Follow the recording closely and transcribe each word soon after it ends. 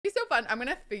on. I'm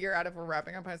gonna figure out if we're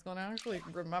wrapping up high school now. I actually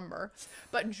remember.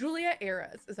 But Juliet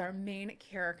Ayres is our main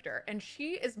character, and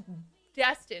she is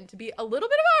destined to be a little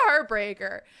bit of a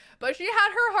heartbreaker. But she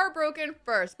had her heart broken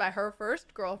first by her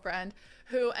first girlfriend,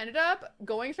 who ended up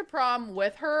going to prom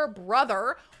with her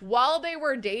brother while they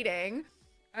were dating,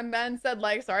 and then said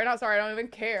like, sorry, not sorry, I don't even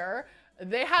care.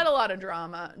 They had a lot of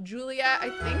drama. Juliet, I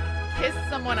think, kissed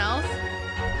someone else.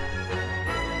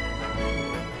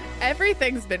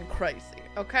 Everything's been crazy,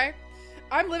 okay?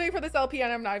 I'm living for this LP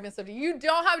and I'm not even Swiftie. You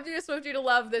don't have to be a Swiftie to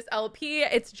love this LP.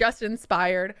 It's just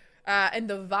inspired and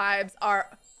the vibes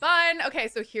are fun. Okay,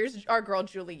 so here's our girl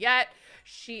Juliet.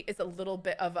 She is a little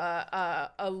bit of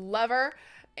a lover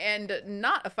and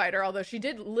not a fighter, although she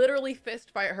did literally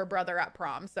fist fight her brother at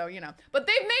prom. So, you know, but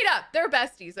they've made up. They're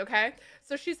besties, okay?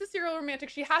 So she's a serial romantic.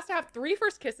 She has to have 3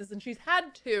 first kisses and she's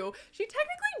had 2. She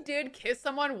technically did kiss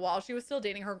someone while she was still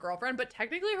dating her girlfriend, but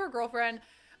technically her girlfriend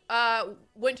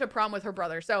went to prom with her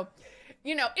brother. So,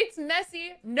 you know, it's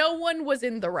messy. No one was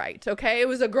in the right, okay? It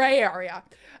was a gray area.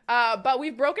 But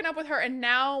we've broken up with her and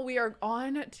now we are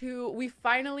on to, we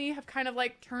finally have kind of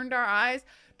like turned our eyes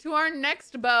to our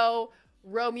next beau,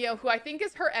 Romeo, who I think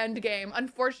is her end game.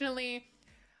 Unfortunately,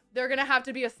 they're gonna have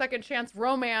to be a second chance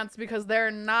romance because they're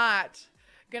not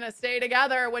gonna stay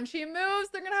together. When she moves,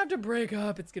 they're gonna have to break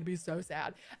up. It's gonna be so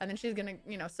sad. And then she's gonna,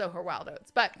 you know, sow her wild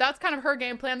oats. But that's kind of her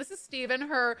game plan. This is Steven,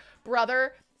 her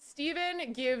brother.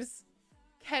 Steven gives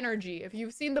Kenergy. If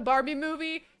you've seen the Barbie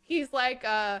movie, he's like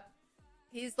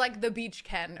the beach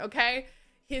Ken, okay?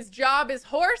 His job is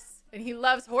horse and he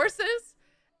loves horses.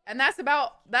 And that's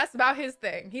about his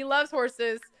thing. He loves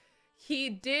horses. He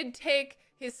did take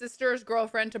his sister's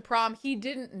girlfriend to prom. He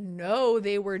didn't know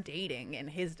they were dating, in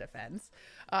his defense.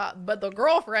 But the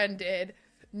girlfriend did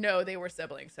know they were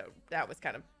siblings. So that was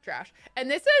kind of trash.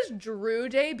 And this is Drew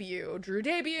Debut. Drew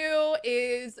Debut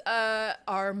is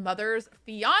our mother's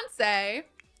fiance.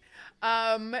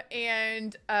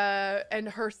 And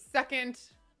her second...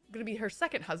 gonna be her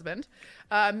second husband.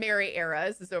 Mary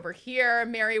Ayres is over here.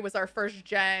 Mary was our first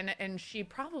gen and she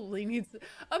probably needs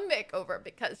a makeover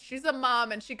because she's a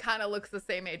mom and she kind of looks the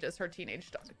same age as her teenage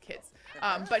kids.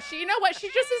 But she, you know what? She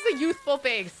just is a youthful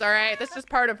face, all right? That's just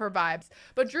part of her vibes.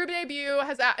 But Drew Debut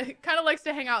kind of likes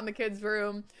to hang out in the kids'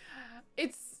 room.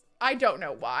 I don't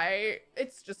know why.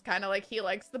 It's just kind of like he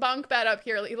likes the bunk bed up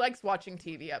here. He likes watching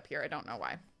TV up here. I don't know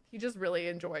why. He just really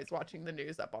enjoys watching the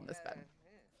news up on this bed.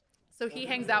 So he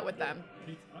hangs out with them.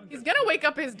 He's gonna wake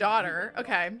up his daughter.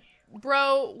 Okay,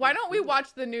 bro, why don't we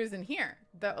watch the news in here?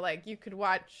 Like you could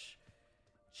watch,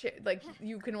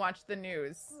 you can watch the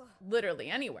news literally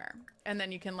anywhere, and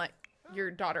then you can let your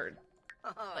daughter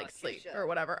like sleep or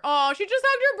whatever. Oh, she just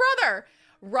hugged your brother.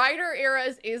 Ryder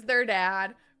Ayres is their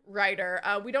dad. Ryder.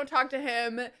 We don't talk to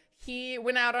him. He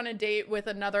went out on a date with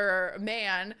another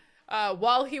man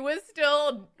while he was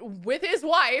still with his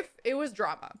wife. It was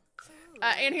drama.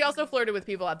 And he also flirted with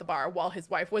people at the bar while his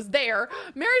wife was there.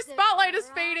 Mary's spotlight is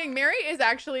fading. Mary is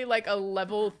actually like a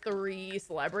level 3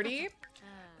 celebrity.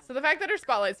 So the fact that her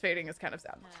spotlight's fading is kind of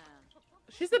sad.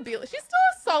 She's still a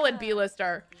solid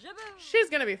B-lister. She's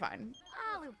gonna be fine.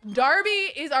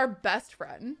 Darby is our best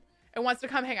friend and wants to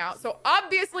come hang out. So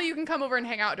obviously you can come over and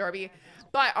hang out, Darby.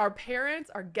 But our parents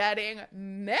are getting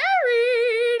married.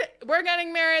 We're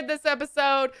getting married this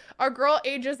episode. Our girl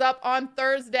ages up on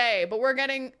Thursday, but we're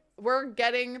getting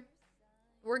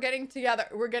together.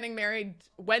 We're getting married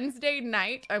Wednesday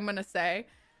night, I'm gonna say.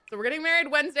 So we're getting married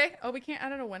Wednesday. Oh, we can't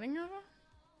add a wedding now?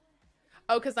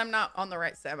 Oh, because I'm not on the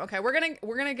right sim. Okay, we're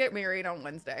gonna get married on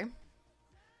Wednesday.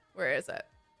 Where is it?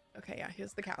 Okay, yeah,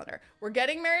 here's the calendar. We're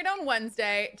getting married on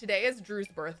Wednesday. Today is Drew's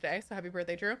birthday, so happy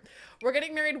birthday, Drew. We're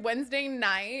getting married Wednesday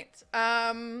night,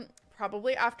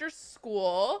 probably after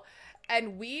school.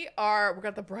 And we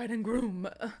got the bride and groom,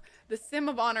 the sim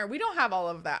of honor. We don't have all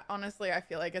of that. Honestly, I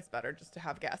feel like it's better just to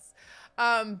have guests.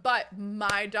 But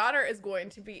my daughter is going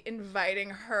to be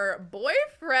inviting her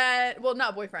boyfriend, well,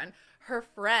 not boyfriend, her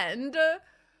friend,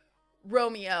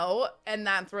 Romeo, and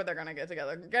that's where they're gonna get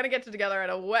together. They're gonna get together at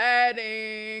a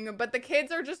wedding, but the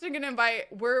kids are just gonna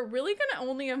we're really gonna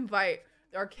only invite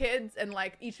our kids, and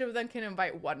like each of them can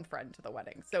invite one friend to the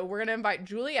wedding. So we're gonna invite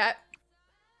Juliet.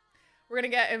 We're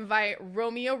gonna invite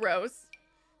Romeo Rose,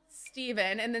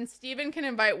 Steven, and then Steven can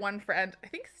invite one friend. I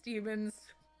think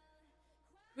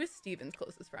who is Steven's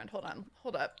closest friend?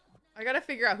 Hold up. I gotta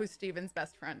figure out who Steven's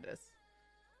best friend is.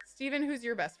 Steven, who's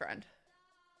your best friend?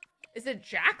 Is it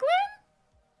Jacqueline?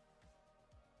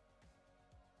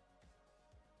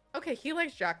 Okay, he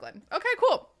likes Jacqueline. Okay,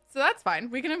 cool. So that's fine.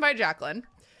 We can invite Jacqueline.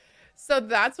 So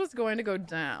that's what's going to go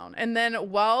down. And then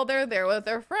while they're there with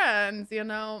their friends, you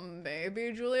know,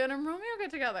 maybe Juliet and Romeo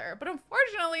get together. But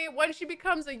unfortunately, when she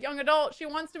becomes a young adult, she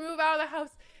wants to move out of the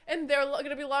house and they're going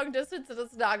to be long distance and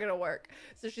it's not going to work.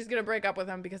 So she's going to break up with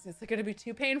him because it's going to be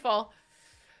too painful.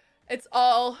 It's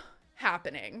all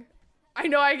happening. I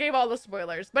know I gave all the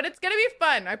spoilers, but it's going to be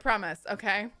fun. I promise.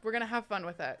 Okay. We're going to have fun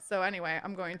with it. So anyway,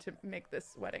 I'm going to make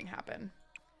this wedding happen.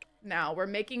 Now we're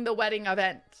making the wedding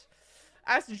event.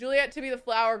 Asked Juliet to be the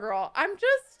flower girl. I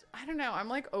don't know. I'm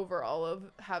like over all of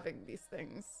having these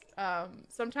things.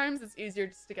 Sometimes it's easier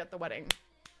just to get the wedding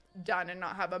done and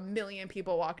not have a million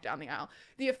people walk down the aisle.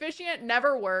 The officiant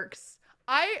never works.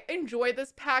 I enjoy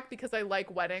this pack because I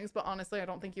like weddings, but honestly, I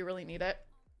don't think you really need it.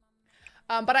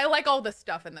 But I like all the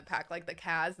stuff in the pack, like the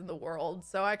Kaz and the world.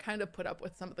 So I kind of put up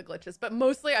with some of the glitches, but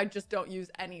mostly I just don't use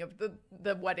any of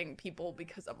the wedding people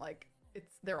because I'm like,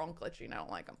 they're all glitchy and I don't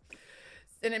like them.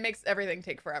 And it makes everything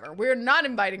take forever. We're not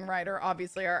inviting Ryder,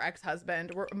 obviously, our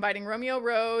ex-husband. We're inviting Romeo,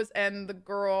 Rose, and the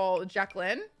girl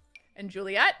Jacqueline and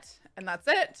Juliet. And that's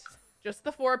it. Just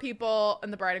the 4 people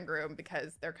and the bride and groom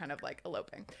because they're kind of like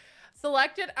eloping.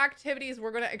 Selected activities. We're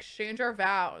going to exchange our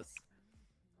vows.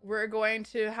 We're going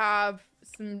to have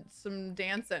some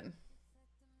dancing.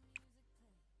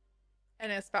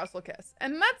 And a spousal kiss.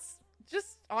 And that's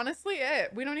just honestly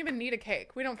it. We don't even need a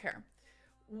cake. We don't care.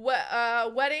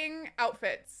 Wedding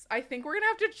outfits. I think we're gonna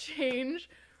have to change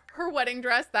her wedding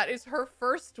dress. That is her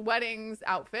first wedding's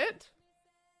outfit.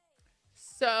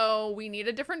 So we need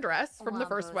a different dress from the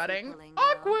first wedding.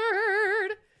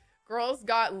 Awkward. Girl's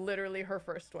got literally her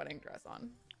first wedding dress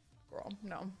on. Girl,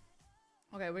 no.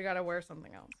 Okay, we gotta wear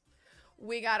something else.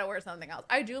 We gotta wear something else.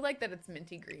 I do like that it's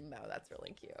minty green though. That's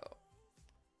really cute.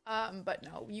 But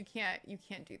no, you can't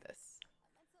do this.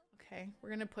 Okay,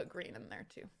 we're gonna put green in there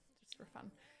too. For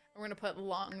fun. We're gonna put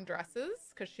long dresses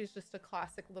because she's just a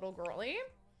classic little girly.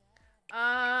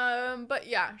 But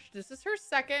yeah, this is her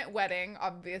second wedding,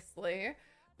 obviously,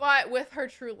 but with her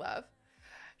true love.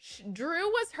 Drew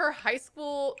was her high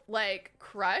school like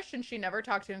crush, and she never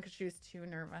talked to him because she was too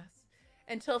nervous.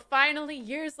 Until finally,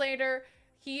 years later,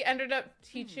 he ended up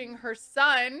teaching her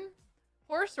son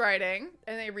horse riding,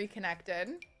 and they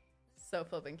reconnected. So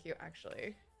flipping cute,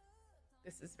 actually.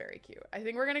 This is very cute. I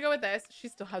think we're going to go with this. She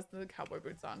still has the cowboy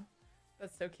boots on.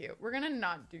 That's so cute. We're going to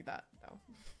not do that, though.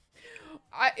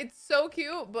 It's so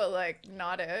cute, but, like,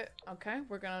 not it. Okay,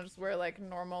 we're going to just wear, like,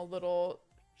 normal little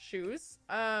shoes.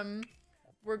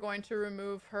 We're going to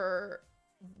remove her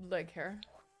leg hair.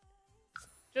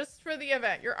 Just for the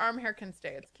event. Your arm hair can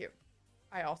stay. It's cute.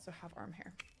 I also have arm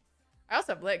hair. I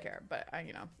also have leg hair, but, I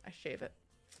shave it.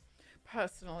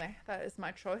 Personally, that is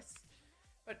my choice.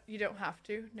 But you don't have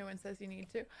to. No one says you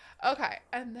need to. Okay.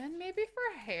 And then maybe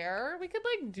for hair, we could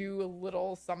like do a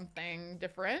little something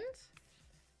different.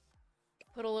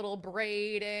 Put a little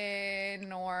braid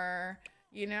in or,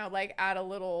 you know, like add a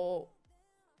little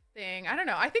thing. I don't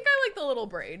know. I think I like the little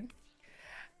braid.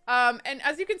 And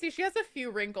as you can see, she has a few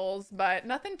wrinkles, but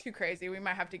nothing too crazy. We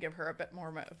might have to give her a bit more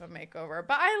of a makeover.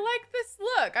 But I like this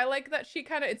look. I like that she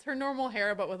kind of, it's her normal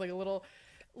hair, but with like a little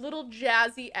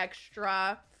jazzy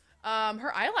extra.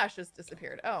 Her eyelashes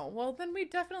disappeared. Oh, well then we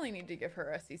definitely need to give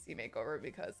her a CC makeover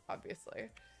because obviously.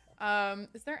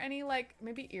 Is there any like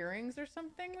maybe earrings or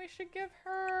something we should give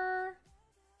her?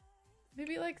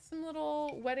 Maybe like some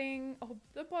little wedding, oh,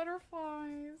 the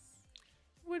butterflies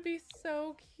would be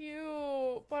so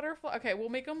cute. Butterfly. Okay, we'll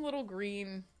make them little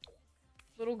green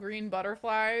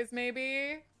butterflies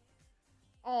maybe.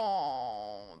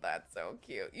 Oh, that's so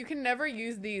cute. You can never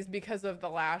use these because of the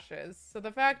lashes. So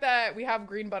the fact that we have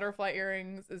green butterfly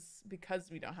earrings is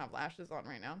because we don't have lashes on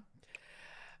right now.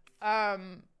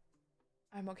 I'm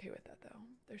okay with that though.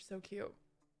 They're so cute.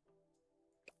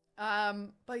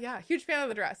 But yeah, huge fan of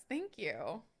the dress. Thank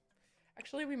you.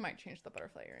 Actually, we might change the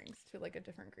butterfly earrings to like a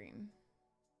different green.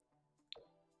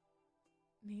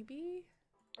 Maybe?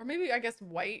 Or maybe I guess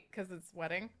white because it's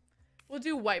wedding. We'll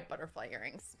do white butterfly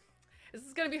earrings. This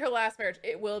is going to be her last marriage.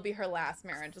 It will be her last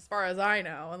marriage, as far as I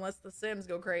know, unless the Sims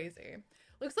go crazy.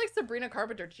 Looks like Sabrina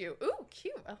Carpenter, too. Ooh,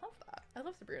 cute. I love that. I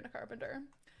love Sabrina Carpenter.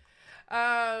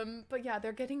 But yeah,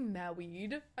 they're getting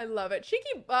married. I love it.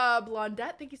 Cheeky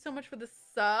Blondette, thank you so much for the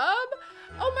sub.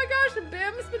 Oh my gosh,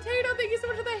 Bim's Potato, thank you so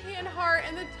much for the hand heart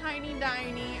and the tiny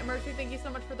diny. Mercy, thank you so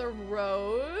much for the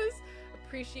rose.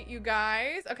 Appreciate you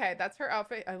guys. Okay, that's her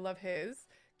outfit. I love his.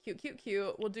 Cute, cute,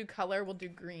 cute. We'll do color. We'll do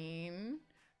green.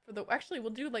 Actually,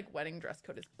 we'll do like wedding dress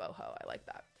code is boho. I like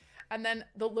that. And then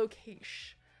the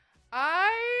location.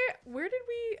 I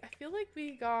feel like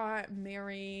we got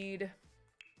married.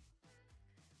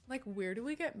 Like, where do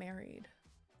we get married?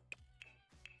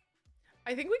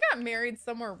 I think we got married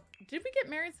somewhere. Did we get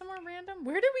married somewhere random?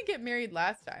 Where did we get married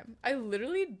last time? I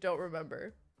literally don't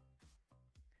remember.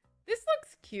 This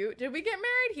looks cute. Did we get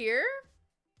married here?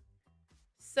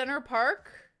 Center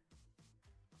Park?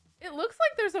 It looks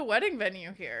like there's a wedding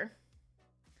venue here.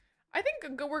 I think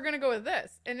we're gonna go with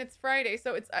this. And it's Friday,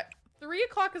 so it's 3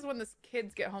 o'clock is when the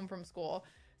kids get home from school.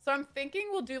 So I'm thinking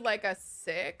we'll do like a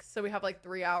 6, so we have like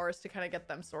 3 hours to kind of get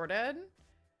them sorted.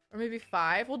 Or maybe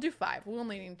 5. We'll do 5. We'll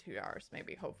only need 2 hours,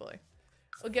 maybe, hopefully.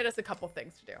 It'll get us a couple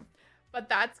things to do. But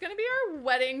that's gonna be our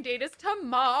wedding date is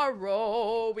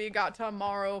tomorrow. We got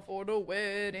tomorrow for the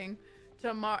wedding.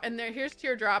 Tomorrow, and here's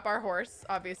Teardrop, our horse,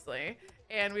 obviously.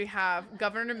 And we have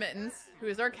Governor Mittens, who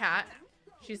is our cat.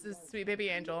 She's a sweet baby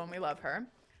angel, and we love her.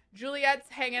 Juliet's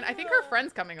hanging. I think her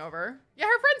friend's coming over. Yeah,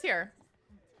 her friend's here.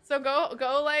 So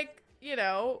go like, you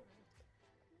know,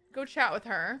 go chat with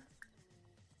her.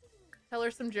 Tell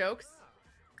her some jokes.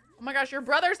 Oh my gosh, your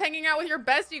brother's hanging out with your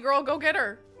bestie, girl. Go get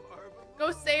her.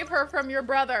 Go save her from your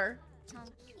brother.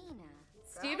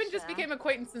 Steven just became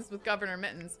acquaintances with Governor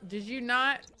Mittens. Did you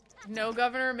not know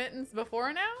Governor Mittens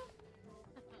before now?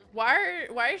 Why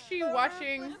is she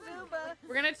watching?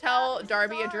 We're gonna tell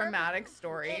Darby a dramatic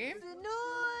story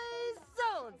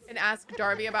and ask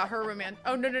Darby about her romantic.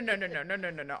 Oh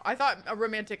no. I thought a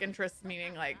romantic interest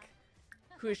meaning like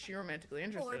who is she romantically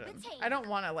interested in? I don't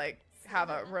want to like have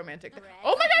a romantic.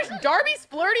 Oh my gosh, Darby's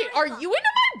flirty. Are you into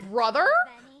my brother?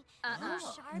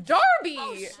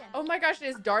 Darby! Oh my gosh,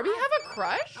 does Darby have a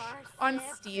crush on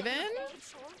Steven?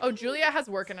 Oh, Julia has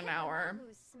work in an hour.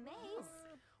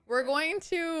 We're going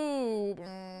to...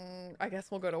 I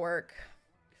guess we'll go to work.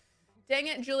 Dang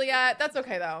it, Juliet. That's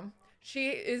okay, though. She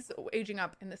is aging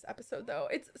up in this episode, though.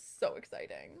 It's so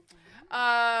exciting.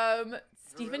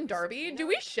 Steven Darby? Do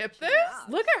we ship this?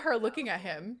 Look at her looking at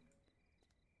him.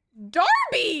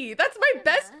 Darby! That's my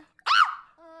best...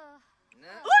 Ah! Look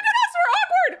at us! We're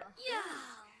awkward!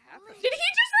 Did he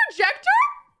just reject her?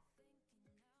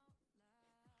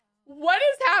 What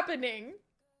is happening?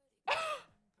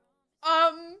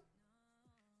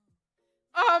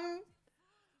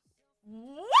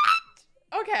 What?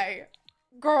 Okay.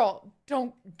 Girl,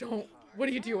 don't. What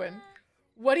are you doing?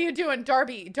 What are you doing?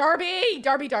 Darby.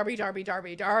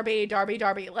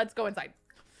 Let's go inside.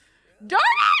 Darby!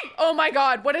 Oh my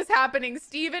God, what is happening?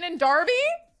 Steven and Darby?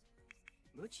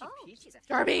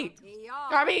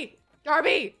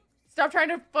 Darby! Stop trying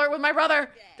to flirt with my brother.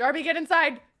 Darby, get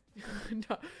inside.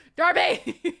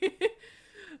 Darby!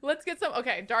 Let's get some.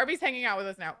 Okay, Darby's hanging out with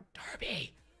us now.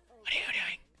 Darby, what are you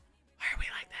doing? Why are we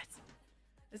like this?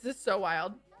 This is so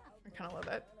wild. I kind of love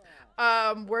it.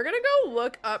 We're gonna go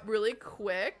look up really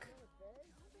quick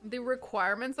the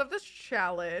requirements of this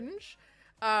challenge.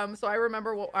 So I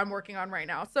remember what I'm working on right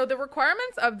now. So the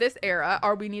requirements of this era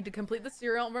are we need to complete the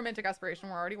serial romantic aspiration.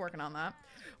 We're already working on that.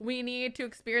 We need to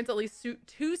experience at least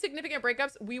 2 significant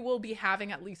breakups. We will be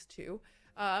having at least 2.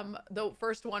 The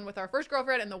first one with our first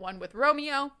girlfriend and the one with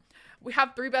Romeo. We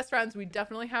have 3 best friends. We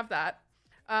definitely have that.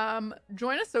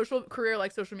 Join a social career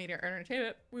like social media or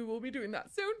entertainment. We will be doing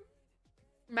that soon.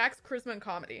 Max charisma and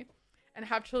comedy. And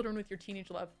have children with your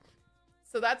teenage love.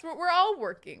 So that's what we're all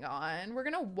working on. We're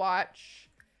gonna watch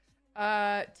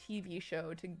a TV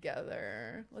show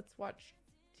together. Let's watch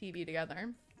TV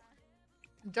together.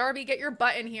 Darby, get your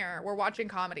butt in here. We're watching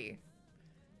comedy.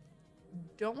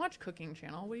 Don't watch Cooking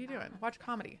Channel. What are you doing? Watch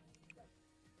comedy.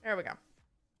 There we go.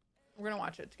 We're gonna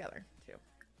watch it together too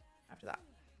after that.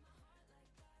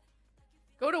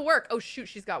 Go to work. Oh shoot,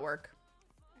 she's got work.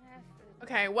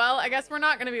 Okay, well, I guess we're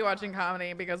not gonna be watching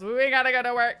comedy because we gotta go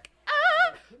to work.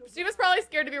 Steve was probably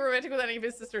scared to be romantic with any of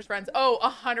his sister's friends. Oh,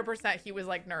 100%. He was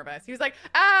like nervous. He was like,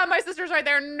 my sister's right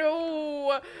there.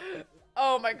 No.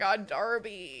 Oh my God,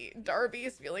 Darby. Darby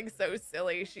is feeling so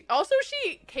silly. She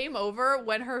came over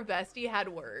when her bestie had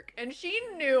work and she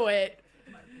knew it.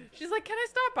 She's like, can I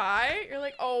stop by? You're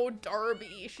like, oh,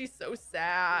 Darby. She's so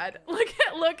sad.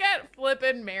 Look at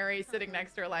flippin' Mary sitting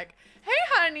next to her like, hey,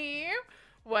 honey.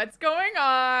 What's going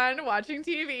on? Watching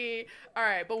TV. All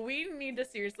right, but we need to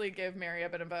seriously give Mary a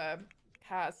bit of a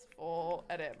pass full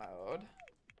edit mode.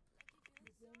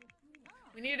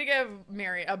 We need to give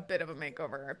Mary a bit of a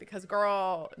makeover because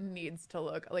girl needs to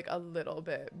look like a little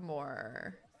bit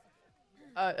more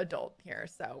adult here.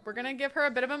 So we're gonna give her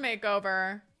a bit of a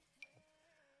makeover.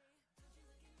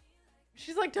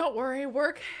 She's like, don't worry,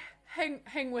 work.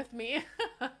 Hang with me.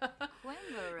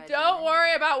 Don't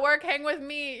worry about work. Hang with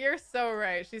me. You're so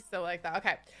right. She's so like that.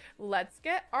 Okay, let's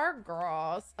get our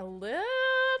girls a little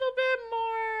bit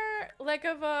more like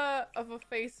of a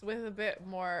face with a bit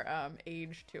more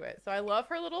age to it. So I love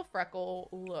her little freckle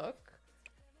look,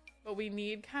 but we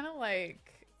need kind of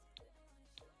like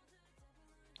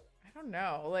don't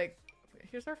know. Like,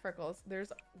 here's our freckles.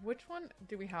 There's, which one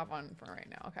do we have on for right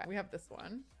now? Okay, we have this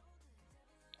one.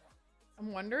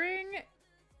 I'm wondering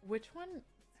which one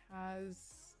has,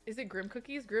 is it Grim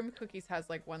Cookies? Grim Cookies has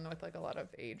like one with like a lot of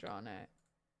age on it.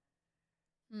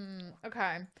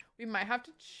 Okay. We might have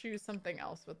to choose something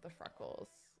else with the freckles.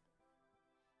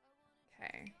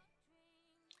 Okay.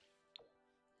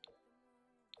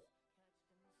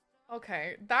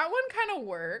 Okay, that one kind of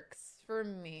works for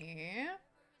me.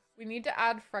 We need to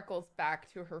add freckles back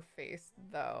to her face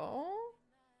though.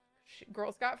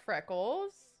 Girl's got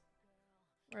freckles.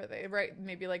 Where are they? Right,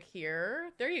 maybe like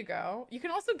here. There you go. You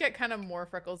can also get kind of more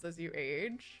freckles as you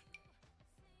age.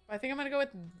 I think I'm gonna go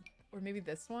with, or maybe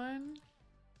this one.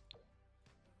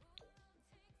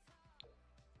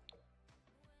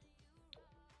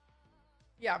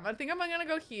 Yeah, I think I'm gonna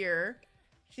go here.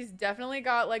 She's definitely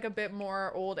got like a bit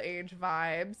more old age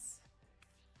vibes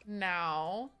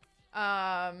now.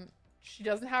 She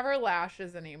doesn't have her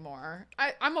lashes anymore.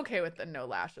 I'm okay with the no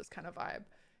lashes kind of vibe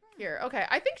here. Okay,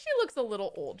 I think she looks a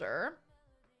little older.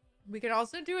 We can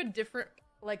also do a different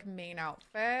like main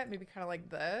outfit, maybe kind of like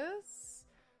this,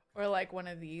 or like one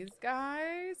of these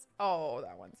guys. Oh,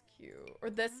 that one's cute. Or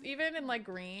this even in like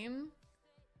green.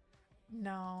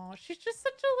 No, she's just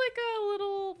such a like a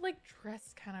little like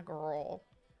dress kind of girl.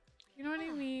 You know what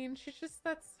I mean? She's just,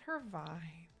 that's her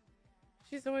vibe.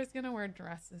 She's always gonna wear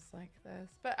dresses like this.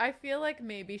 But I feel like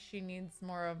maybe she needs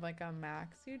more of like a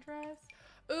maxi dress.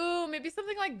 Ooh, maybe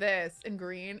something like this in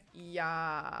green.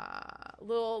 Yeah.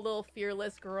 Little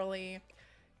fearless girly.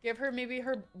 Give her maybe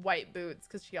her white boots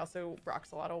because she also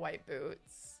rocks a lot of white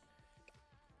boots.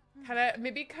 Kind of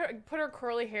maybe put her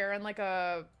curly hair in like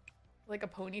a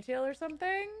ponytail or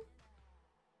something.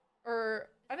 Or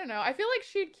I don't know. I feel like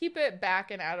she'd keep it back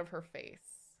and out of her face.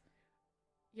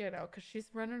 You know, because she's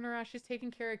running around. She's taking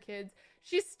care of kids.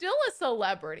 She's still a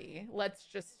celebrity. Let's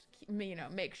just, you know,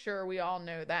 make sure we all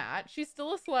know that. She's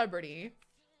still a celebrity.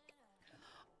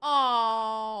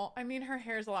 Oh, I mean, her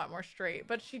hair's a lot more straight,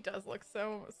 but she does look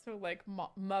so like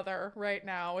mother right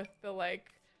now with the like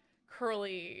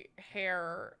curly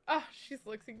hair. Oh, she's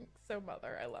looking so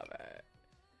mother. I love it.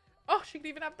 Oh, she can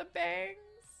even have the bangs.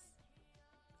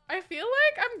 I feel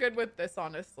like I'm good with this,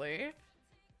 honestly.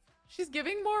 She's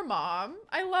giving more mom.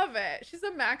 I love it. She's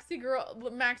a maxi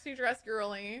dress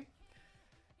girly.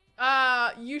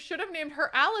 You should have named her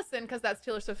Allison because that's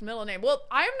Taylor Swift's middle name. Well,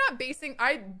 I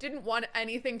didn't want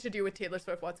anything to do with Taylor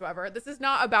Swift whatsoever. This is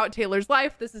not about Taylor's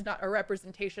life. This is not a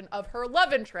representation of her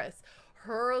love interest,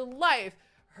 her life,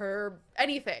 her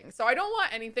anything. So I don't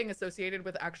want anything associated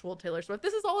with actual Taylor Swift.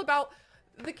 This is all about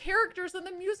the characters and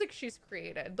the music she's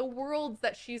created, the worlds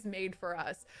that she's made for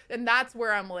us. And that's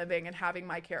where I'm living and having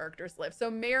my characters live. So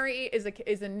Mary is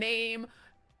a name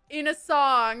in a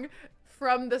song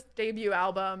from this debut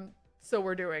album. So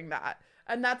we're doing that.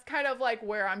 And that's kind of like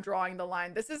where I'm drawing the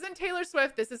line. This isn't Taylor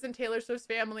Swift. This isn't Taylor Swift's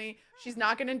family. She's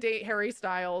not going to date Harry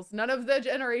Styles. None of the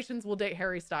generations will date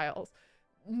Harry Styles.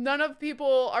 None of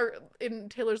people are in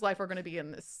Taylor's life are going to be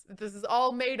in this. This is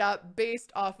all made up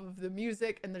based off of the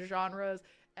music and the genres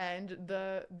and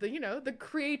the you know, the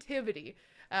creativity.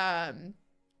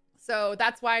 So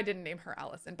that's why I didn't name her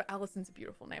Allison, but Allison's a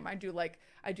beautiful name. I do like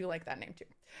that name too.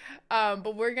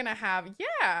 But we're going to have,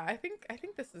 yeah, I think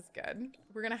this is good.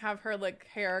 We're going to have her like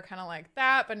hair kind of like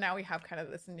that, but now we have kind of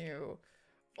this new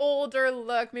older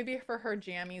look. Maybe for her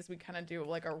jammies we kind of do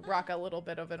like rock a little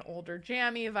bit of an older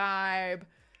jammy vibe.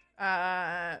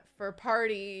 For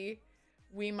party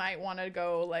we might want to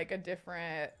go like a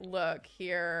different look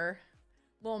here,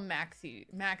 little maxi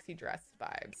dress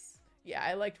vibes. Yeah,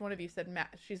 I liked one of you said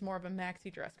she's more of a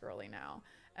maxi dress girly now,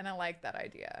 and I like that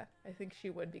idea. I think she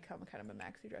would become kind of a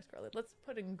maxi dress girly. Let's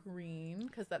put in green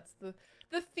because that's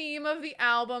the theme of the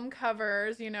album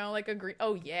covers, you know, like a green.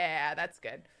 Oh yeah, that's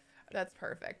good. That's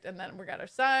perfect. And then we got our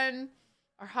sun,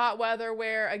 our hot weather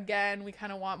wear. Again, we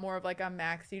kind of want more of like a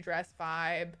maxi dress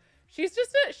vibe. She's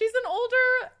not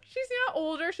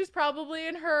older. She's probably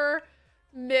in her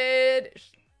mid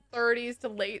 30s to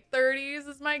late 30s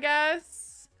is my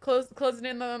guess. Closing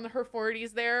in on her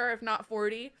 40s there, if not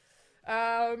 40. So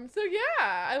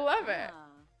yeah, I love it.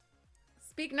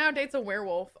 Speak Now dates a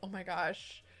werewolf. Oh my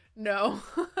gosh. No.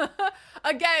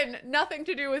 Again, nothing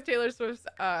to do with Taylor Swift's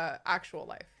actual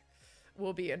life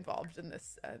will be involved in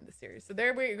this series. So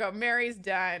there we go. Mary's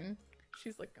done.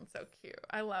 She's looking so cute.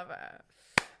 I love it.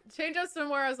 Change up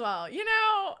swimwear as well. You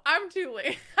know, I'm too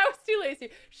late. I was too lazy.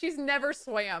 She's never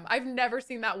swam. I've never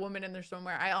seen that woman in their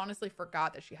swimwear. I honestly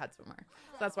forgot that she had swimwear.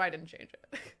 So that's why I didn't change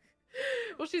it.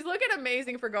 Well, she's looking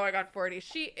amazing for going on 40.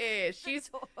 She is. She's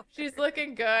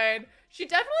looking good. She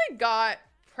definitely got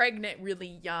pregnant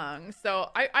really young. So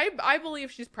I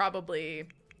believe she's probably,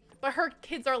 but her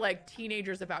kids are like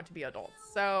teenagers about to be adults.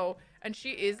 So, and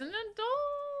she is an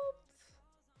adult.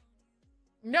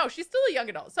 No, she's still a young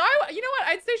adult. So you know what?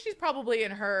 I'd say she's probably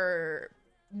in her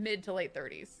mid to late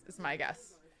 30s is my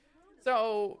guess.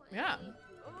 So yeah,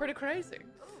 pretty crazy.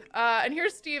 And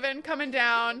here's Steven coming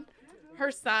down,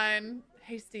 her son.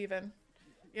 Hey, Steven,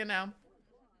 you know,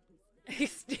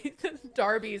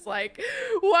 Darby's like,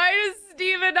 why does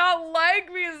Steven not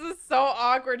like me? This is so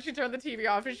awkward. She turned the TV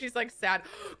off and she's like sad.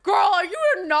 Girl, you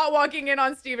are not walking in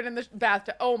on Steven in the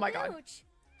bathtub. Oh my God.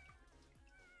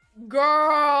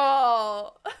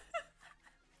 Girl.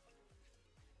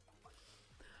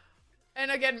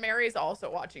 And again, Mary's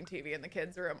also watching TV in the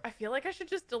kids' room. I feel like I should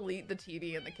just delete the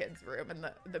TV in the kids' room and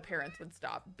the parents would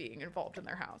stop being involved in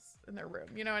their house, in their room.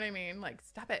 You know what I mean? Like,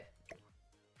 stop it.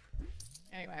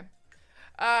 Anyway.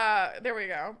 There we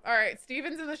go. All right,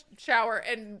 Steven's in the shower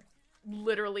and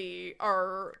literally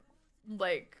our,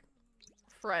 like,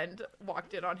 friend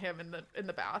walked in on him in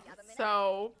the bath.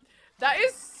 So that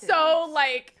is so,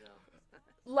 like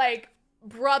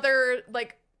brother,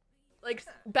 like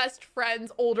best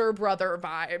friend's older brother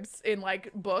vibes in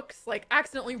like books, like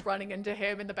accidentally running into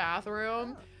him in the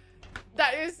bathroom.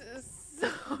 That is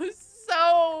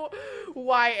so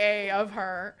YA of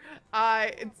her.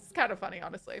 It's kind of funny,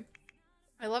 honestly.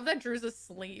 I love that Drew's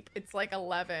asleep. It's like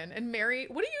 11. And Mary,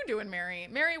 what are you doing, Mary?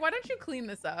 Mary, why don't you clean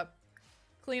this up?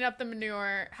 Clean up the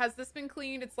manure. Has this been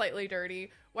cleaned? It's slightly dirty.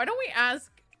 Why don't we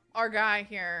ask our guy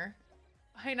here?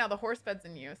 Hey, now the horse bed's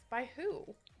in use. By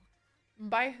who?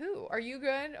 By who? Are you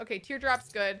good? Okay,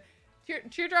 Teardrop's good.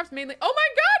 Teardrop's mainly... Oh my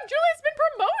God, Juliet's been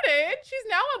promoted. She's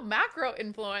now a macro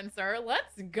influencer.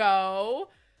 Let's go.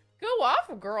 Go off,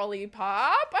 girly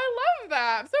pop. I love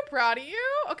that. I'm so proud of you.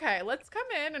 Okay, let's come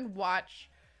in and watch.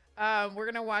 We're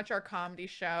gonna watch our comedy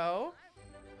show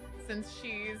since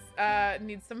she's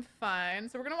needs some fun.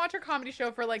 So we're gonna watch our comedy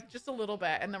show for like just a little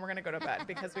bit and then we're gonna go to bed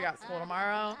because we got school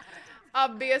tomorrow.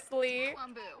 Obviously,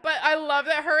 but I love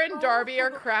that her and Darby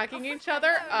are cracking each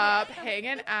other up,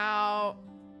 hanging out.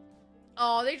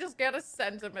 Oh, they just get a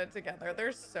sentiment together.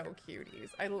 They're so cuties.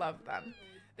 I love them.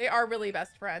 They are really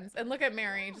best friends. And look at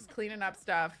Mary just cleaning up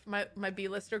stuff. My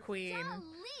B-lister queen,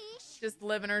 just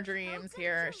living her dreams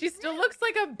here. She still looks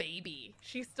like a baby.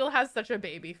 She still has such a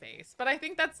baby face, but I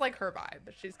think that's like her vibe,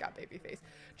 but she's got baby face.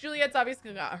 Juliet's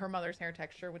obviously got her mother's hair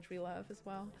texture, which we love as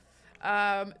well.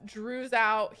 Drew's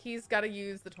out. He's got to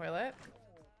use the toilet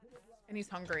and he's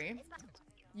hungry.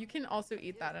 You can also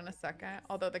eat that in a second,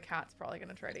 although the cat's probably going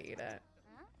to try to eat it.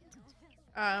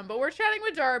 But we're chatting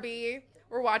with Darby.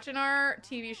 We're watching our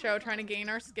TV show, trying to gain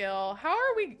our skill. How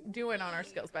are we doing on our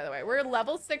skills, by the way? We're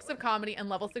level 6 of comedy and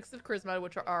level 6 of charisma,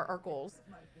 which are our goals.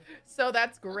 So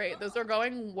that's great. Those are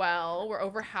going well. We're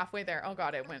over halfway there. Oh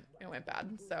God, it went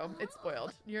bad. So it's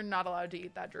spoiled. You're not allowed to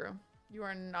eat that, Drew. You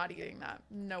are not eating that.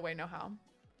 No way, no how.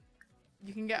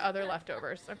 You can get other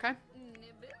leftovers, okay?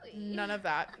 None of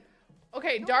that.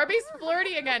 Okay, Darby's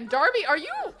flirty again. Darby, are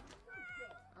you...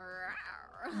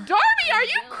 Darby, are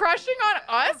you crushing on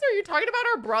us? Are you talking about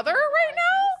our brother right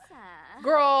now?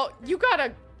 Girl, you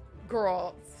gotta...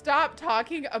 Girl, stop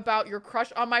talking about your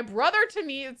crush on my brother to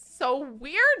me. It's so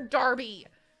weird, Darby.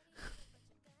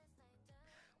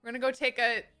 We're gonna go take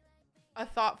a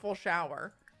thoughtful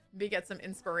shower. Maybe get some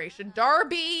inspiration.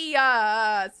 Darby,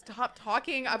 stop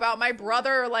talking about my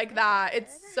brother like that.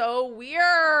 It's so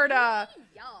weird.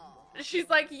 She's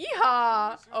like,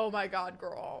 yeehaw. Oh my God,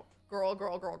 girl. Girl.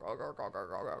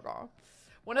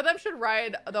 One of them should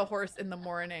ride the horse in the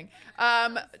morning.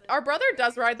 Our brother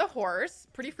does ride the horse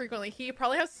pretty frequently. He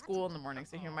probably has school in the morning,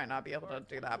 so he might not be able to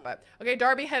do that. But okay,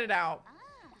 Darby headed out.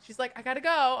 She's like, I gotta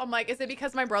go. I'm like, is it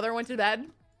because my brother went to bed?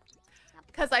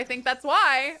 Because I think that's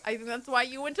why. I think that's why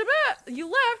you went to bed. You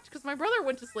left because my brother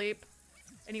went to sleep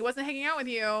and he wasn't hanging out with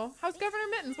you. How's Governor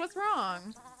Mittens? What's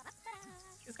wrong?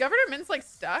 Is Governor Mittens like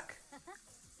stuck?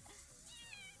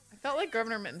 I felt like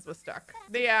Governor Mittens was stuck.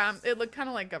 Yeah, it looked kind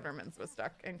of like Governor Mittens was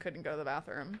stuck and couldn't go to the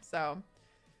bathroom. So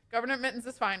Governor Mittens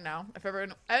is fine now. If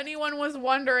anyone was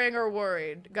wondering or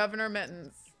worried, Governor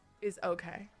Mittens is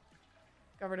okay.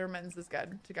 Governor Mittens is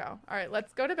good to go. All right,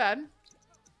 let's go to bed.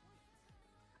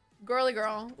 Girly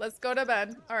girl, let's go to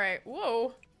bed. All right,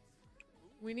 whoa.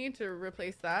 We need to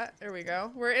replace that. There we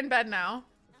go. We're in bed now.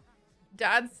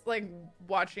 Dad's like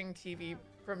watching TV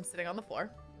from sitting on the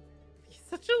floor. He's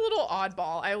such a little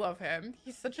oddball. I love him.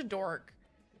 He's such a dork.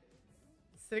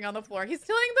 Sitting on the floor. He's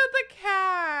telling the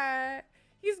cat.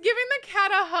 He's giving the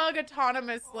cat a hug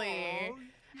autonomously. Aww.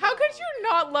 How could you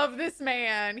not love this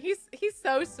man? He's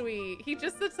so sweet. He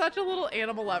just is such a little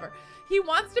animal lover. He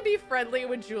wants to be friendly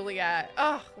with Juliet.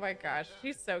 Oh my gosh,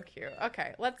 he's so cute.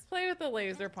 Okay, let's play with the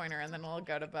laser pointer and then we'll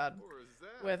go to bed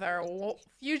with our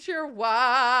future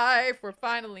wife. We're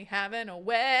finally having a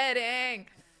wedding.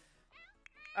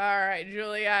 All right,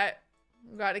 Juliet,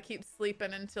 we got to keep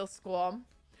sleeping until school.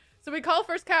 So we call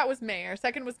first cat was mayor,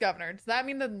 second was governor. Does that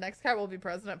mean the next cat will be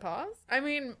President Paz? I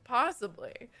mean,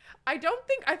 possibly. I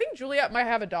think Juliet might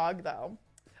have a dog though,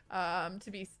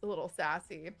 to be a little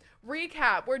sassy.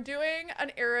 Recap, we're doing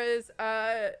an eras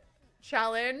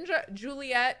challenge.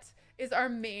 Juliet is our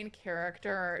main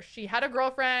character. She had a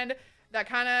girlfriend that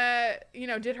kind of, you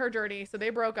know, did her dirty, so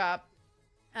they broke up.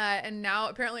 And now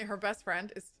apparently her best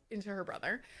friend is into her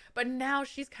brother, but now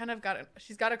she's kind of got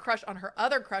a crush on her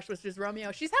other crush, which is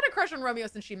Romeo. She's had a crush on Romeo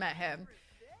since she met him.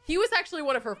 He was actually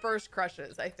one of her first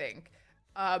crushes, I think.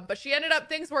 But she ended up,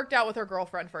 things worked out with her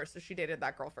girlfriend first, so she dated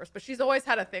that girl first, but she's always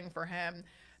had a thing for him.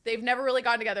 They've never really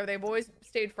gotten together. They've always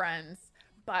stayed friends,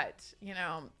 but you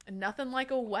know, nothing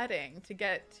like a wedding to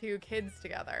get two kids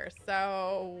together.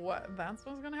 So that's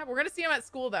what's gonna happen. We're gonna see him at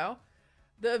school though.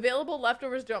 The available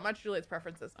leftovers don't match Juliet's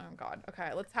preferences. Oh god.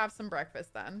 Okay, let's have some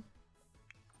breakfast then.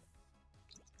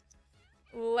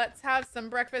 Let's have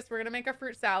some breakfast. We're gonna make a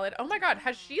fruit salad. Oh my god,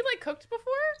 has she like cooked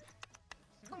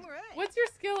before? What's your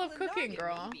skill of cooking,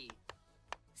 girl?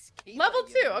 Level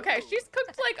 2. Okay, she's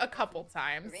cooked like a couple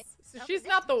times. So she's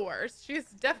not the worst. She's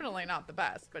definitely not the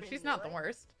best, but she's not the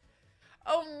worst.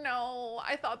 Oh no,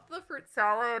 I thought the fruit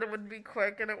salad would be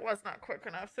quick and it was not quick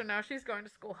enough. So now she's going to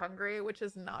school hungry, which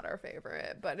is not our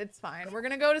favorite, but it's fine. We're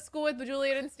going to go to school with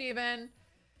Juliet and Steven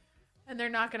and they're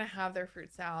not going to have their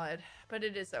fruit salad, but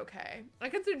it is okay. I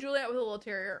can see Juliet with a little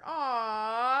terrier.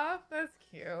 Aww, that's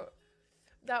cute.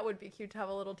 That would be cute to have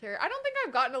a little terrier. I don't think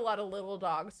I've gotten a lot of little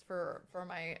dogs for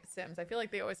my Sims. I feel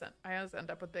like I always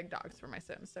end up with big dogs for my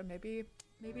Sims. So maybe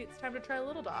it's time to try a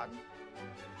little dog.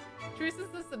 Teresa's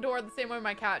the door the same way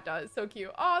my cat does. So cute.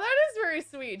 Oh, that is very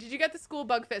sweet. Did you get the school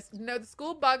bug fixed? No, the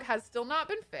school bug has still not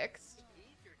been fixed,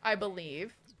 I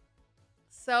believe.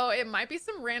 So it might be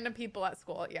some random people at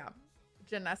school. Yeah.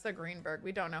 Janessa Greenberg.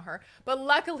 We don't know her. But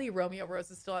luckily, Romeo Rose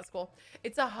is still at school.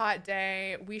 It's a hot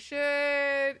day. We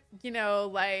should, you know,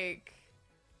 like,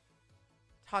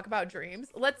 talk about dreams.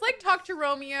 Let's, like, talk to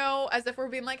Romeo as if we're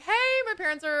being like, hey, my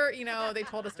parents are, you know, they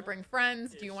told us to bring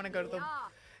friends. Do you want to go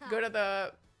to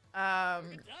the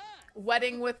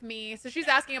wedding with me? So she's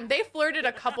asking him. They flirted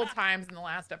a couple times in the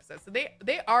last episode, so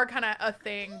they are kind of a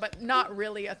thing, but not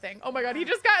really a thing. Oh my god, he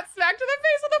just got smacked in the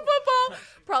face with a football,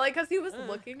 probably because he was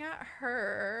looking at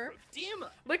her.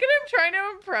 Look at him trying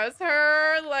to impress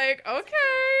her. Like,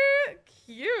 okay,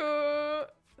 cute,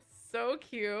 so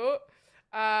cute.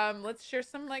 Let's share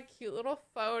some like cute little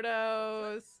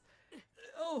photos.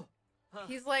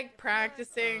 He's like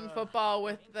practicing football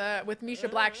with Misha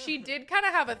Black. She did kind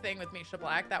of have a thing with Misha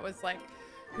Black. That was like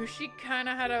who she kind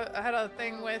of had a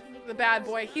thing with, the bad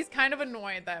boy. He's kind of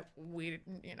annoyed that we,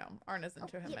 you know, aren't as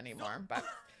into him anymore. But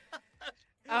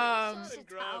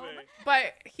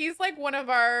he's like one of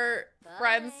our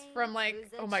friends from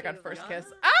like, oh my god, first kiss.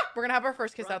 We're gonna have our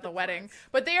first kiss at the wedding.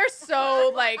 But they are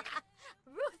so like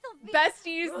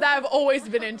besties that have always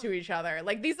been into each other.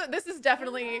 Like this is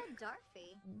definitely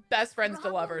best friends to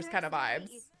lovers kind of vibes.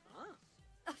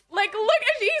 Like, look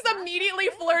at, he's immediately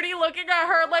flirty looking at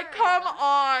her. Like, come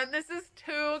on, this is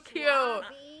too cute.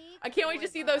 I can't wait to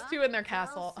see those two in their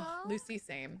castle. Oh, Lucy,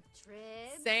 same.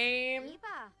 The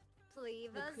Coos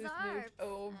moved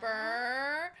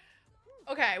over.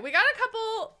 Okay, we got a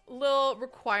couple little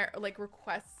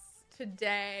requests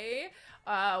today.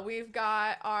 We've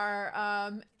got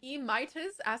our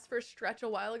E-Mitas asked for a stretch a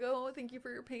while ago. Thank you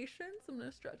for your patience. I'm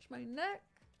gonna stretch my neck.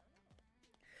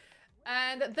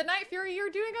 And the Night Fury, you're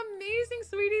doing amazing,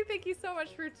 sweetie. Thank you so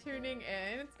much for tuning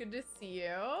in. It's good to see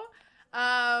you.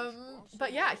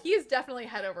 But yeah, he is definitely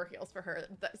head over heels for her.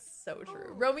 That's so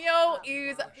true. Romeo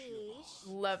is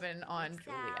loving on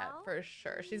Juliet for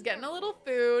sure. She's getting a little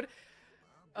food.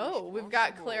 Oh, we've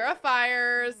got Clara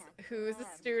Fires, who's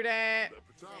a student,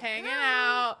 hanging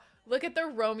out. Look at the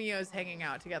Romeos hanging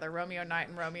out together. Romeo Knight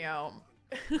and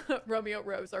Romeo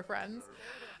Rose are friends.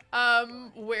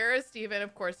 Where is Steven?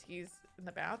 Of course, he's in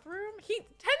the bathroom. He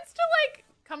tends to like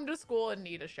come to school and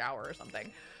need a shower or something.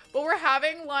 But we're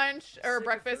having lunch or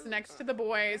breakfast next to the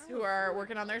boys who are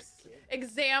working on their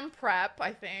exam prep,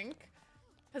 I think.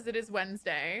 Because it is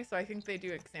Wednesday, so I think they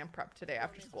do exam prep today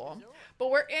after school.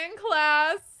 But we're in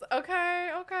class.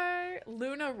 Okay.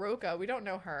 Luna Roca. We don't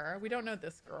know her. We don't know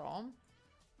this girl.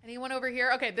 Anyone over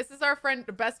here? Okay, this is our friend.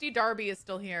 Bestie Darby is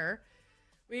still here.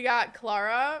 We got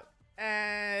Clara.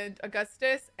 and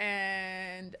Augustus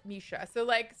and Misha. So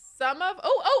like some of,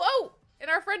 and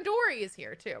our friend Dory is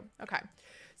here too. Okay.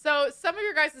 So some of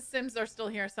your guys' Sims are still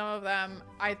here. Some of them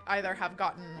either have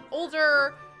gotten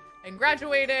older and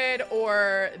graduated,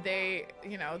 or they,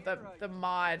 you know, the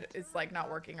mod is like not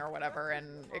working or whatever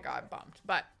and it got bumped.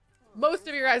 But most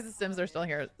of your guys' Sims are still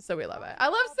here, so we love it. I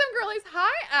love Sim Girlies. Hi,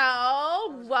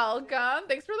 Al. Welcome.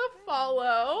 Thanks for the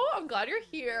follow. I'm glad you're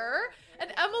here.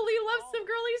 And Emily loves Sim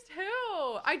Girlies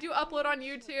too. I do upload on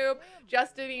YouTube.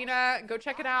 Justinina, go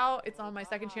check it out. It's on my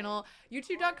second channel,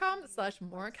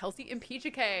 youtube.com/more Kelsey and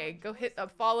PGK. Go hit a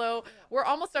follow. We're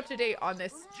almost up to date on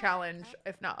this challenge,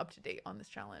 if not up to date on this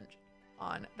challenge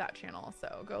on that channel.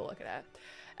 So go look at it.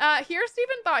 Here,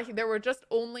 Stephen thought there were just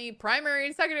only primary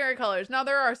and secondary colors. Now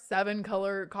there are 7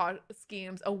 color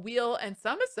schemes, a wheel, and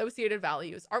some associated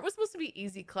values. Art was supposed to be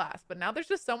easy class, but now there's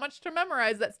just so much to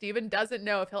memorize that Stephen doesn't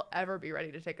know if he'll ever be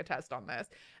ready to take a test on this,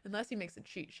 unless he makes a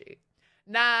cheat sheet.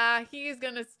 Nah, he's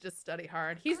gonna just study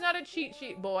hard. He's not a cheat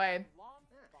sheet boy.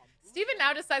 Stephen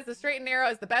now decides the straight and narrow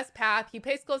is the best path. He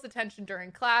pays close attention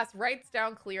during class, writes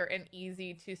down clear and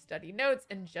easy to study notes,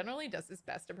 and generally does his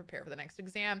best to prepare for the next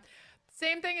exam.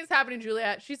 Same thing is happening to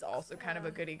Juliet. She's also kind of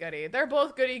a goody-goody. They're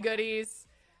both goody-goodies.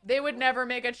 They would never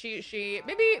make a cheat sheet.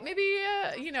 Maybe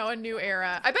you know, a new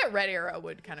era. I bet Red Era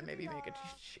would kind of maybe make a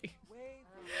cheat sheet.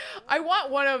 I want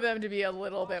one of them to be a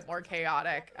little bit more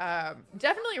chaotic.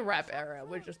 Definitely Rep Era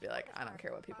would just be like, I don't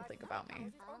care what people think about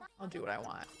me. I'll do what I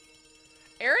want.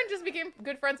 Aaron just became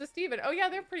good friends with Steven. Oh yeah,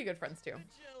 they're pretty good friends too.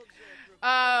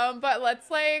 But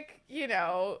let's like, you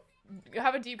know,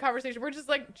 have a deep conversation. We're just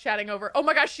like chatting over. Oh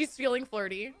my gosh, she's feeling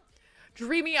flirty.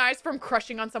 Dreamy eyes from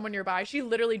crushing on someone nearby. She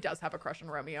literally does have a crush on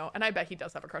Romeo, and I bet he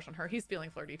does have a crush on her. He's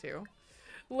feeling flirty too.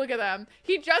 Look at them.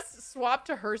 He just swapped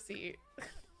to her seat.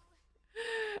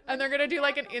 And they're gonna do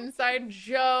like an inside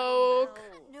joke.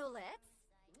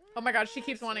 Oh my god, she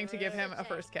keeps wanting to give him a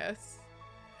first kiss.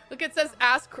 Look, it says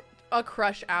ask a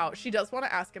crush out. She does want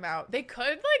to ask him out. They could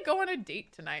like go on a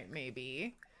date tonight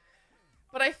maybe,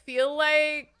 but I feel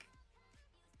like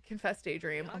confess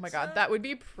daydream. Oh my god, that would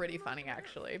be pretty funny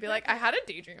actually. Be like, I had a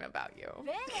daydream about you.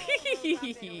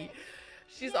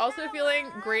 She's also feeling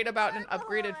great about an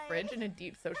upgraded fridge and a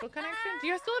deep social connection. Do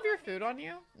you still have your food on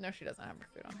you? No, she doesn't have her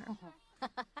food on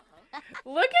her.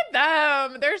 Look at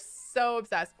them. They're so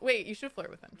obsessed. Wait, you should flirt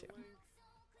with them too.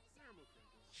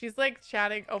 She's like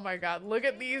chatting. Oh my god, look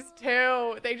at these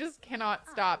two. They just cannot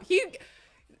stop.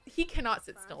 He cannot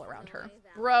sit still around her.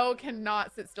 Bro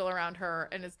cannot sit still around her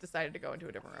and has decided to go into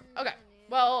a different room. Okay,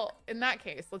 well, in that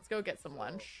case, let's go get some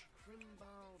lunch.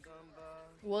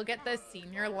 We'll get the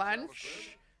senior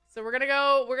lunch. So we're gonna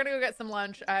go get some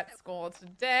lunch at school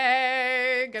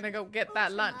today. Gonna go get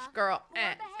that lunch, girl.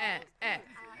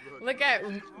 Look at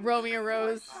Romeo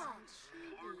Rose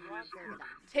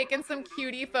taking some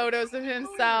cutie photos of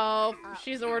himself.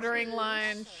 She's ordering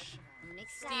lunch.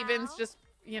 Steven's just,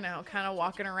 you know, kind of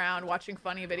walking around watching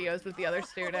funny videos with the other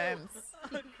students.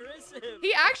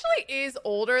 He actually is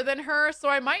older than her, so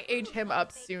I might age him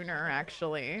up sooner,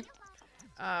 actually.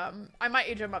 I might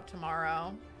age him up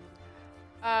tomorrow.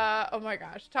 Oh my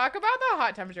gosh. Talk about the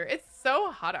hot temperature. It's so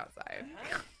hot outside.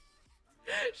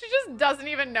 She just doesn't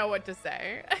even know what to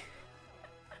say.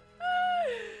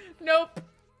 Nope.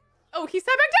 Oh, he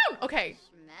sat back down. Okay.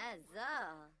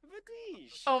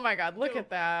 Oh my god, look at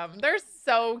them. They're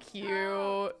so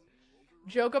cute.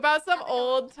 Joke about some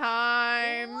old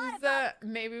times.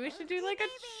 Maybe we should do like a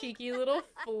cheeky little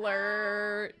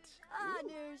flirt.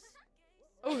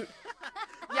 Oh,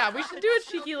 yeah, we should do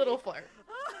a cheeky little flirt.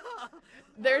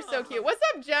 They're so cute. What's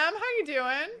up, Jem? How you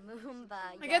doing?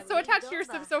 I get so attached to your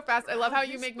Sims so fast. I love how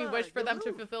you make me wish for them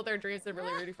to fulfill their dreams and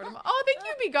really rooting for them. Oh, thank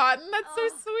you, Begotten. That's so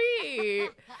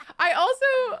sweet. I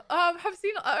also have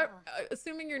seen,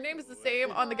 assuming your name is the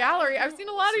same on the gallery, I've seen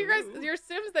a lot of your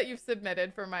Sims that you've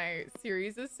submitted for my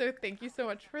series. So thank you so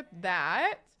much for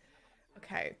that.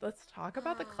 Okay, let's talk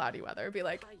about the cloudy weather. Be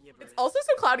like, it's also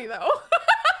so cloudy though.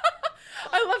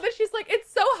 I love that she's like,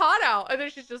 it's so hot out. And then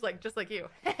she's just like you.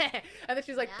 And then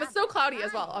she's like, but so cloudy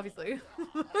as well, obviously.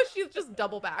 She's just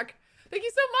double back. Thank you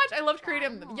so much. I loved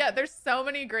creating them. Yeah, there's so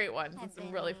many great ones. It's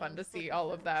really fun to see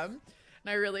all of them.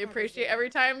 And I really appreciate every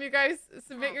time you guys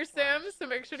submit your Sims. So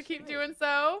make sure to keep doing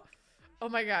so. Oh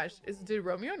my gosh. Did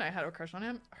Romeo and I have a crush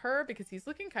on her? Because he's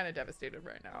looking kind of devastated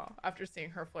right now after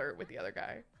seeing her flirt with the other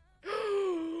guy.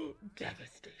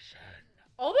 Devastation.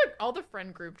 All the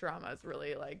friend group drama is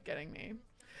really like getting me.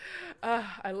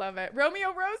 I love it. Romeo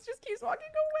Rose just keeps walking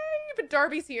away, but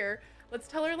Darby's here. Let's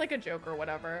tell her like a joke or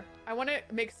whatever. I want to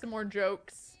make some more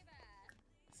jokes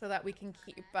so that we can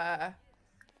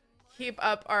keep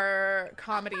up our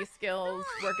comedy skills,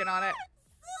 working on it.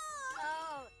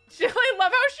 I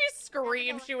love how she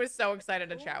screamed. She was so excited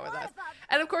to chat with us.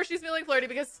 And of course she's feeling flirty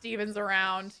because Steven's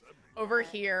around over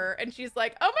here. And she's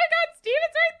like, oh my God,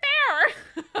 Steven's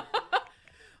right there.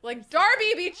 Like,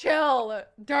 Darby, be chill.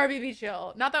 Darby, be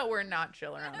chill. Not that we're not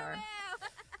chill around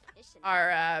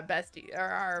our bestie, or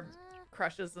our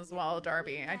crushes as well,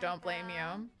 Darby. I don't blame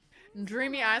you.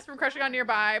 Dreamy eyes from crushing on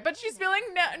nearby. But she's feeling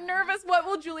nervous. What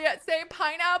will Juliet say?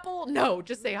 Pineapple? No,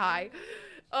 just say hi.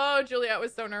 Oh, Juliet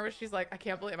was so nervous. She's like, I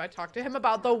can't believe I talked to him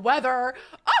about the weather.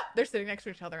 Oh, they're sitting next to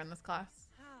each other in this class.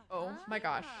 Oh my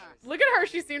gosh. Look at her.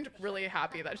 She seemed really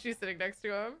happy that she's sitting next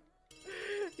to him.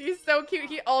 He's so cute.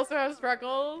 He also has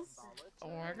freckles. Oh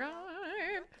my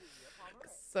God.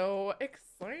 So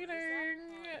exciting.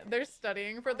 They're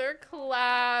studying for their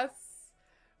class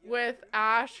with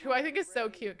Ash, who I think is so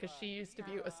cute because she used to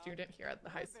be a student here at the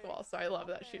high school. So I love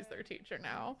that she's their teacher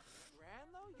now.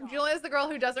 Julia is the girl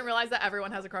who doesn't realize that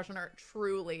everyone has a crush on her.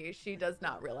 Truly, she does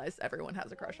not realize everyone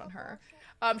has a crush on her.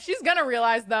 She's gonna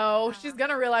realize, though. She's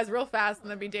gonna realize real fast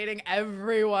and then be dating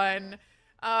everyone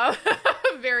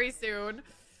very soon.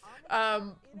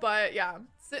 But yeah,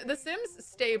 The Sims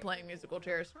stay playing musical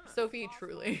chairs. Sophie,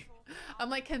 truly.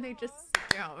 I'm like, can they just sit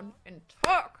down and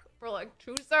talk for like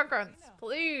 2 seconds?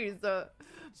 Please.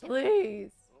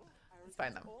 Please. It's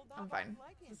fine, though. I'm fine.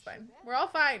 It's fine. We're all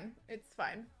fine. It's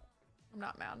fine. I'm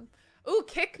not mad. Ooh,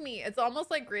 kick me. It's almost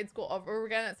like grade school over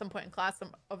again. At some point in class,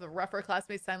 some of the rougher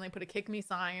classmates suddenly put a kick me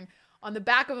sign on the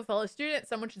back of a fellow student.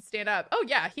 Someone should stand up. Oh,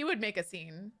 yeah, he would make a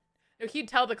scene. No, he'd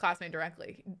tell the classmate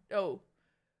directly. Oh,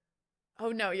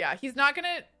 no, yeah. He's not going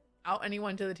to out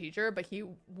anyone to the teacher, but he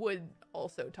would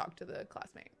also talk to the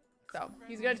classmate. So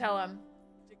he's going to tell him.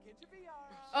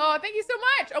 Oh, thank you so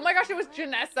much. Oh, my gosh, it was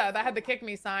Janessa that had the kick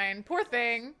me sign. Poor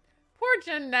thing. Poor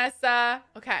Janessa.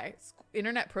 Okay.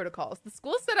 Internet protocols. The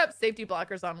school set up safety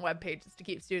blockers on web pages to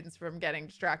keep students from getting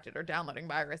distracted or downloading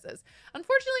viruses.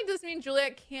 Unfortunately, this means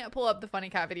Juliet can't pull up the funny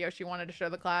cat video she wanted to show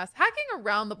the class. Hacking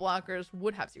around the blockers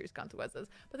would have serious consequences,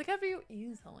 but the cat video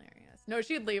is hilarious. No,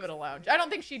 she'd leave it alone. I don't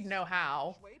think she'd know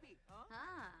how.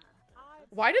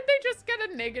 Why did they just get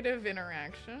a negative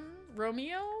interaction?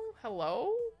 Romeo?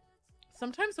 Hello?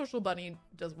 Sometimes Social Bunny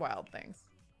does wild things.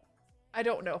 I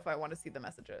don't know if I want to see the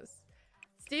messages.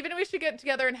 Steven, we should get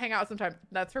together and hang out sometime.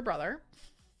 That's her brother.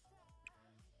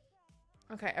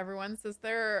 Okay, everyone says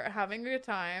they're having a good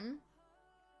time.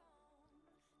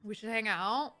 We should hang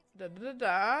out. Da, da,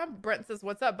 da, da. Brent says,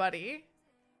 what's up, buddy?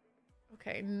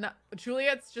 Okay,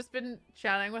 Juliet's just been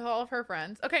chatting with all of her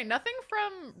friends. Okay, nothing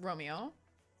from Romeo.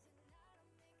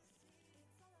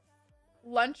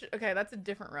 Lunch. Okay, that's a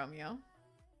different Romeo.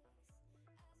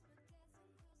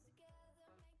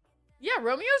 Yeah,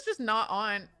 Romeo's just not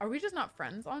on. Are we just not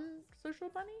friends on Social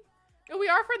Bunny? No, we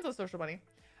are friends on Social Bunny.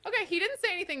 Okay, he didn't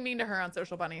say anything mean to her on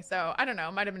Social Bunny, so I don't know.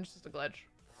 It might have been just a glitch.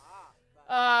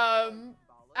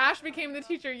 Ash became the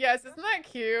teacher. Yes, isn't that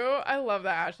cute? I love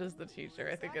that Ash is the teacher.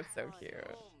 I think it's so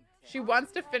cute. She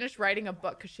wants to finish writing a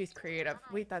book because she's creative.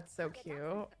 Wait, that's so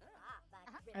cute.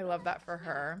 I love that for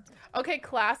her. Okay,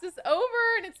 class is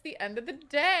over and it's the end of the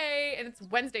day and it's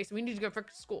Wednesday, so we need to go for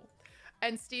school.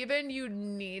 And Steven, you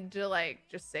need to like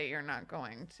just say you're not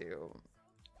going to.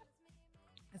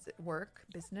 Is it work,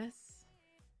 business?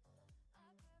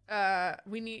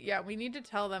 We need to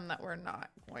tell them that we're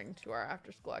not going to our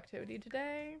after school activity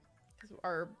today.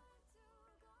 Because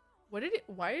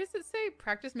why does it say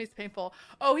practice makes painful?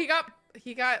 Oh, he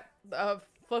got a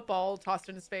football tossed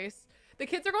in his face. The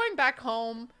kids are going back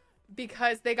home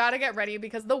because they got to get ready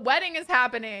because the wedding is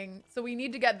happening. So we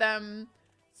need to get them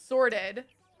sorted.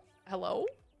 Hello?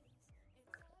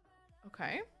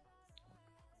 Okay.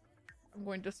 I'm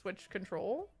going to switch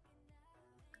control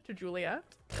to Juliet.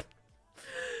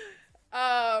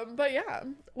 But yeah.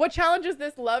 What challenge is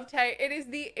this? Love tag? It is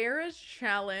the Eras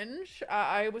challenge.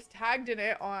 I was tagged in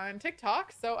it on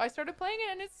TikTok, so I started playing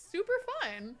it and it's super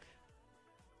fun.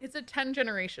 It's a 10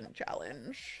 generation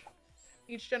challenge.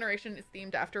 Each generation is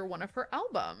themed after one of her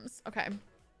albums. Okay.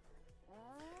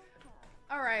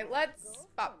 All right, let's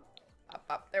pop.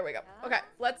 There we go. Okay,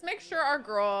 let's make sure our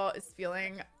girl is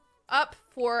feeling up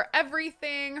for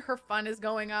everything. Her fun is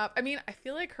going up. I mean, I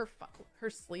feel like her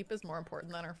sleep is more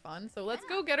important than her fun. So let's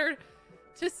go get her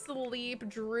to sleep.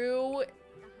 Drew,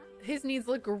 his needs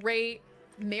look great.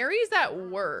 Mary's at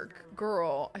work.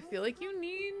 Girl, I feel like you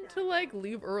need to like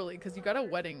leave early because you got a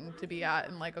wedding to be at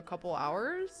in like a couple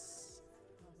hours.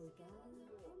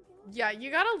 Yeah,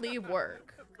 you gotta leave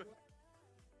work.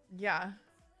 Yeah.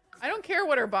 I don't care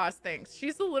what her boss thinks.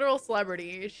 She's a literal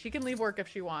celebrity. She can leave work if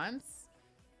she wants.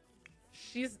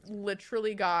 She's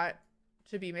literally got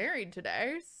to be married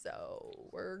today, so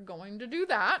we're going to do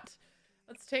that.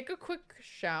 Let's take a quick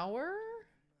shower.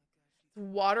 It's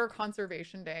water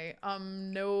conservation day.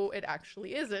 No, it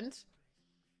actually isn't,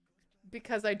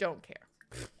 because I don't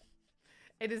care.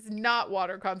 It is not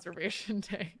water conservation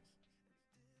day.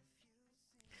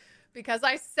 Because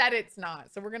I said it's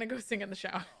not. So we're going to go sing in the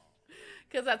shower.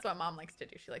 Because that's what mom likes to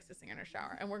do. She likes to sing in her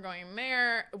shower. And we're going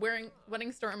there.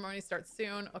 Wedding ceremony starts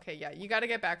soon. Okay, yeah. You got to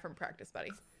get back from practice,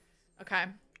 buddy. Okay.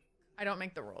 I don't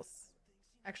make the rules.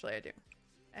 Actually, I do.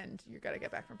 And you got to get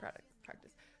back from practice.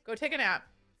 Go take a nap.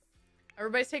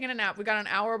 Everybody's taking a nap. We got an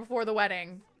hour before the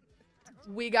wedding.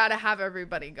 We got to have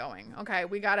everybody going. Okay.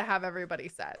 We got to have everybody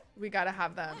set. We got to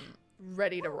have them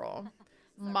ready to roll.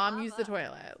 Mom used the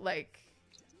toilet. Like...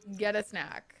 Get a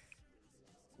snack.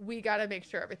 We gotta make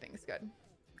sure everything's good.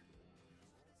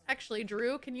 Actually,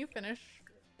 Drew, can you finish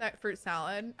that fruit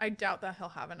salad? I doubt that he'll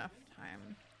have enough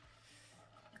time.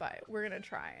 But we're gonna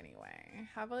try anyway.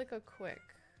 Have like a quick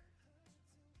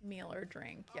meal or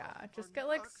drink. Yeah, just get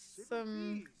like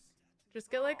some...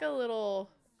 Just get like a little...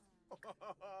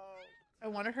 I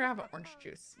wanted her to have an orange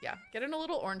juice. Yeah, get in a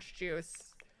little orange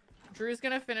juice. Drew's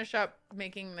gonna finish up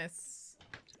making this...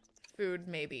 food,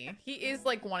 maybe. He is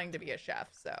like wanting to be a chef,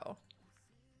 so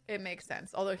it makes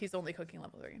sense, although he's only cooking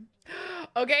level 3.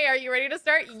 Okay, are you ready to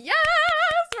start? Yes,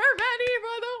 we're ready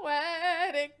for the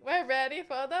wedding. We're ready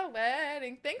for the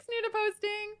wedding. Thanks, Nuda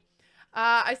posting.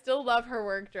 I still love her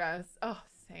work dress. Oh,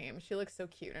 same. She looks so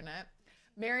cute in it.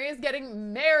 Mary is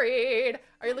getting married.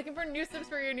 Are you looking for new sims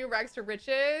for your new rags to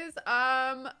riches?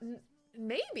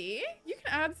 Maybe you can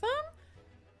add some.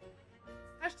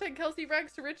 Hashtag Kelsey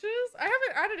rags to riches. I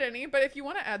haven't added any, but if you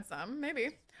want to add some,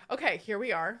 maybe. Okay, here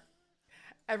we are.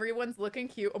 Everyone's looking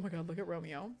cute. Oh my God, look at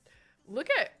Romeo. Look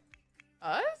at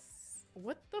us.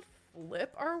 What the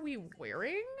flip are we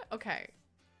wearing? Okay.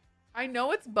 I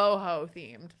know it's boho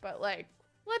themed, but like,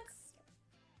 let's...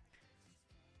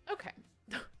 Okay.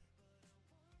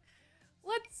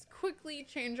 Let's quickly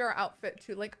change our outfit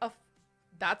to like a...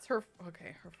 That's her...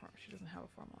 Okay, she doesn't have a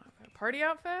formal outfit. Party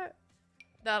outfit?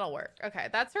 That'll work. Okay,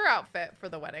 that's her outfit for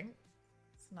the wedding.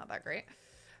 It's not that great.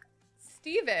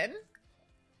 Steven.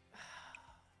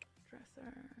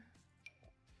 Dresser.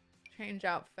 Change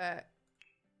outfit.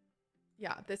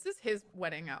 Yeah, this is his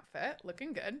wedding outfit.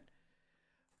 Looking good.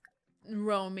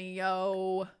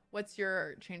 Romeo. What's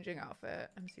your changing outfit?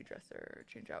 MC dresser.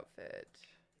 Change outfit.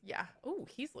 Yeah. Oh,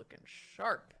 he's looking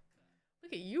sharp.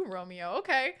 Look at you, Romeo.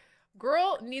 Okay.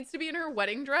 Girl needs to be in her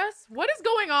wedding dress. What is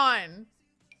going on?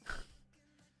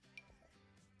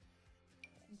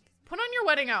 Put on your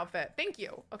wedding outfit. Thank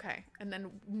you. Okay. And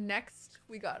then next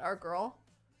we got our girl.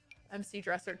 MC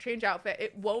dresser. Change outfit.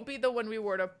 It won't be the one we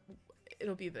wore to...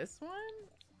 It'll be this one?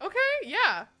 Okay.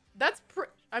 Yeah. That's...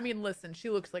 I mean, listen. She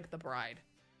looks like the bride.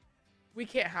 We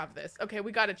can't have this. Okay.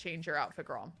 We got to change your outfit,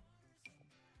 girl.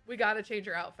 We got to change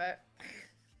your outfit.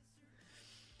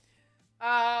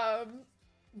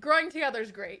 Growing together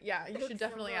is great. Yeah. You should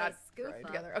definitely add growing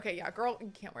together. Okay. Yeah. Girl,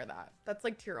 you can't wear that. That's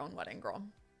like to your own wedding, girl.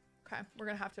 Okay. We're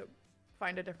going to have to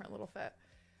find a different little fit.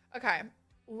 Okay.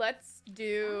 Let's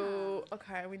do...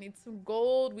 Okay. We need some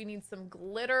gold. We need some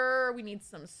glitter. We need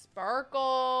some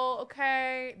sparkle.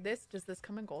 Okay. Does this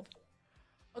come in gold?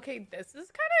 Okay. This is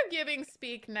kind of giving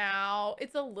speak now.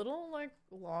 It's a little like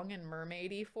long and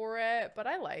mermaidy for it, but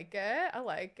I like it. I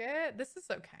like it. This is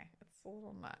okay. It's a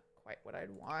little not quite what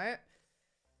I'd want.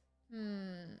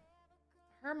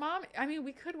 Her mom... I mean,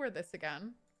 we could wear this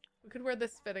again. We could wear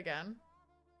this fit again.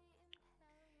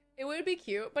 It would be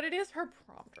cute, but it is her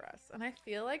prom dress. And I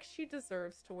feel like she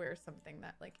deserves to wear something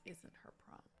that like isn't her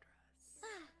prom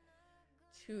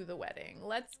dress to the wedding.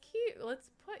 Let's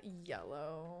put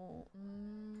yellow.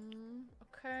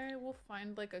 Okay, we'll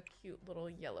find like a cute little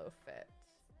yellow fit.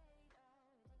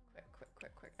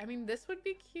 Quick. I mean, this would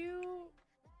be cute.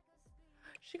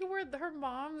 She could wear her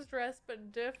mom's dress,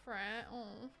 but different.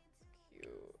 Oh, it's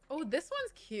cute. Oh, this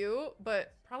one's cute,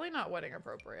 but probably not wedding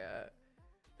appropriate.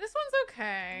 This one's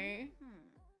okay.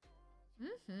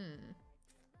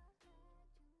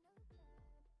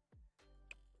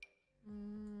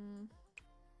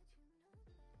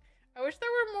 I wish there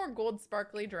were more gold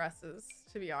sparkly dresses,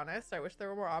 to be honest. I wish there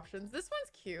were more options. This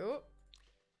one's cute.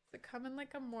 Does it come in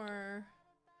like a more...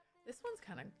 This one's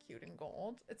kind of cute in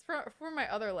gold. It's for my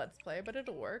other Let's Play, but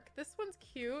it'll work. This one's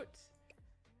cute.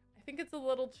 I think it's a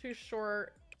little too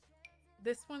short.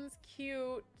 This one's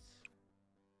cute,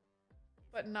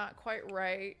 but not quite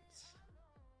right.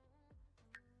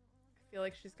 I feel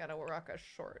like she's got to rock a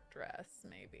short dress,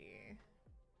 maybe.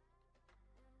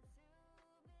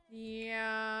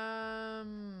 Yeah.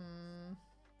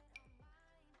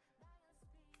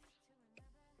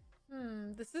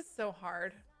 This is so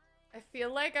hard. I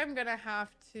feel like I'm gonna have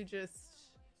to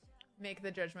just make the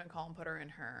judgment call and put her in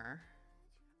her.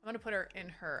 I'm gonna put her in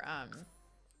her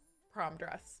prom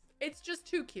dress. It's just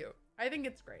too cute. I think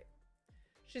it's great.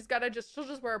 She'll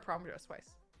just wear a prom dress twice.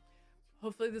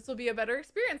 Hopefully this will be a better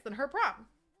experience than her prom.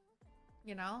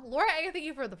 You know? Laura A, thank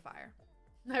you for the fire.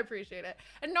 I appreciate it.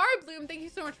 And Nara Bloom, thank you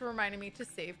so much for reminding me to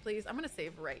save, please. I'm gonna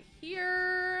save right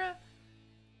here.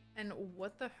 And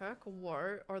what the heck?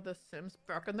 Why are the Sims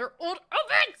back in their old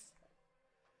outfits?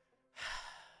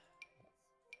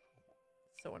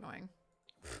 So annoying.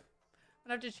 I'm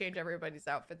gonna have to change everybody's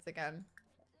outfits again.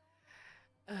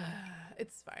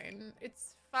 It's fine.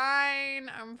 It's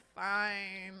fine. I'm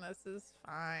fine. This is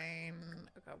fine.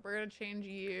 Okay, we're gonna change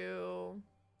you.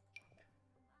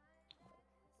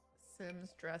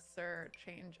 Sims dresser,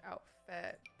 change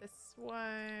outfit. This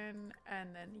one.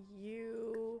 And then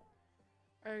you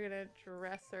are gonna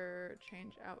dresser,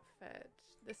 change outfit.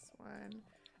 This one.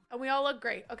 And we all look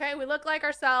great, okay? We look like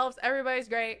ourselves. Everybody's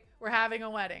great. We're having a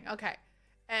wedding. Okay.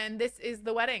 And this is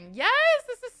the wedding. Yes,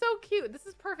 this is so cute. This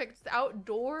is perfect. It's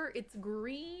outdoor. It's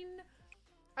green.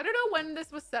 I don't know when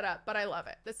this was set up, but I love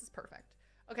it. This is perfect.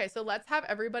 Okay, so let's have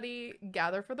everybody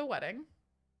gather for the wedding.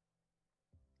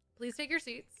 Please take your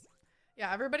seats.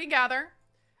 Yeah, everybody gather.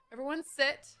 Everyone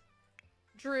sit.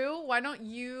 Drew, why don't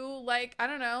you, like, I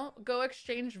don't know, go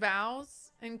exchange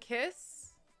vows and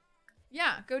kiss?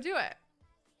 Yeah, go do it.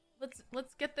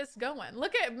 Let's get this going.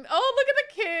 Look at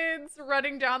the kids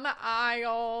running down the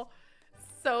aisle.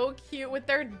 So cute with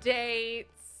their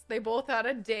dates. They both had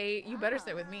a date. You better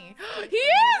sit with me. He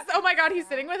is! Oh my God, he's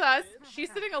sitting with us.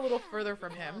 She's sitting a little further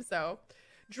from him, so.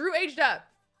 Drew aged up.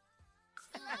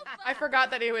 I forgot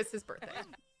that it was his birthday.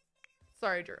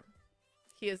 Sorry, Drew.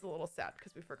 He is a little sad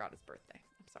because we forgot his birthday.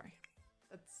 I'm sorry.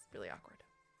 That's really awkward.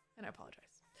 And I apologize.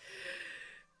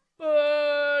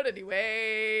 But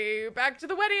anyway, back to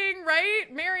the wedding, right?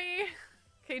 Mary.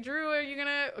 Okay, Drew, are you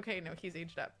gonna... Okay, no, he's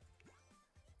aged up.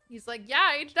 He's like, yeah,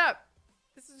 I aged up.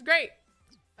 This is great,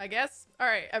 I guess. All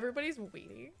right, everybody's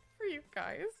waiting for you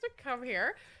guys to come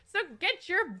here. So get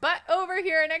your butt over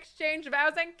here and exchange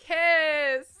vows and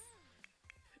kiss.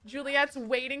 Juliet's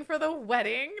waiting for the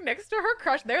wedding next to her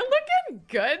crush. They're looking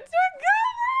good together.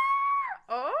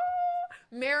 Oh,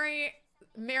 Mary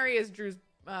is Drew's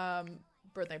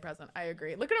birthday present. I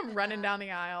agree. Look at them running down the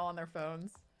aisle on their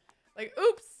phones. Like,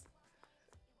 oops.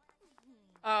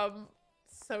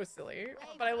 So silly,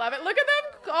 but I love it. Look at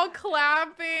them all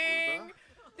clapping.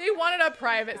 They wanted a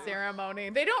private ceremony.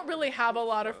 They don't really have a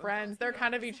lot of friends. They're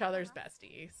kind of each other's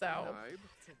bestie, so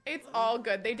it's all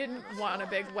good. They didn't want a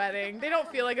big wedding. They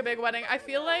don't feel like a big wedding. I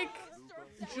feel like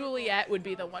Juliet would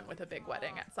be the one with a big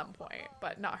wedding at some point,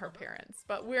 but not her parents.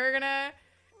 But we're gonna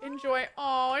enjoy.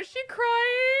 Oh, is she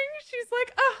crying? She's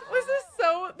like, oh, this is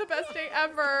so the best day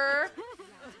ever.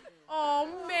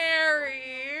 Oh,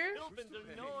 Mary.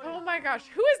 Oh my gosh,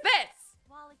 who is this?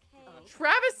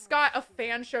 Travis Scott, a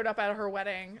fan, showed up at her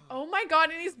wedding. Oh my God,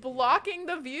 and he's blocking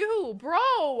the view, bro.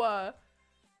 Oh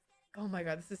my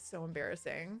God, this is so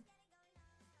embarrassing.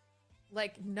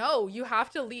 Like, no, you have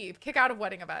to leave. Kick out of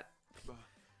wedding event.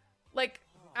 Like,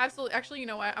 absolutely. Actually, you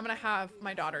know what? I'm gonna have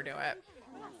my daughter do it.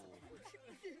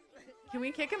 Can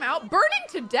we kick him out? Burning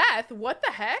to death? What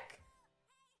the heck?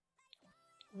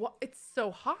 What? It's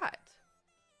so hot.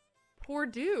 Poor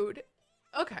dude.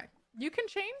 Okay, you can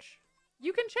change.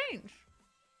 You can change.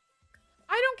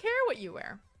 I don't care what you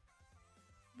wear.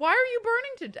 Why are you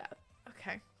burning to death?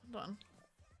 Okay, hold on.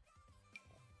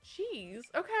 Jeez,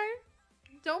 okay.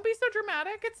 Don't be so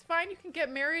dramatic. It's fine. You can get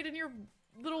married in your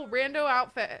little rando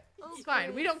outfit. It's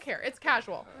fine. We don't care. It's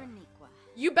casual.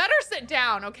 You better sit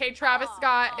down, okay, Travis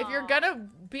Scott? If you're gonna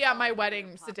be at my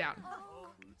wedding, sit down.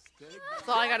 That's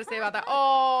all I gotta say about that.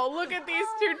 Oh, look at these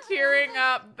two tearing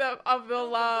up of the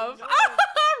love.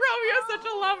 Romeo's such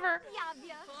a lover.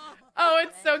 Oh,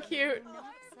 it's so cute.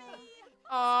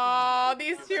 Oh,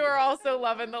 these two are also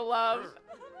loving the love.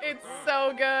 It's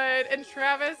so good. And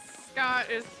Travis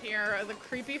Scott is here as a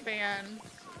creepy fan.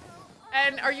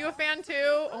 And are you a fan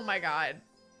too? Oh my God.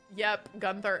 Yep,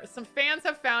 Gunther. Some fans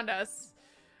have found us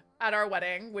at our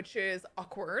wedding, which is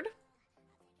awkward,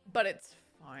 but it's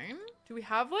fine. Do we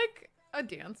have like a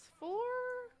dance floor?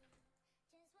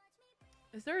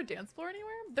 Is there a dance floor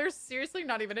anywhere? There's seriously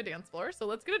not even a dance floor. So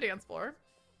let's get a dance floor.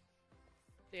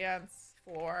 Dance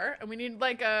floor. And we need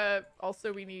like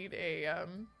also we need a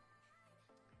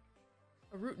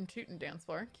rootin' tootin' dance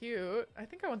floor. Cute. I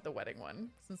think I want the wedding one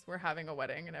since we're having a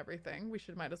wedding and everything. We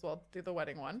might as well do the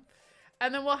wedding one.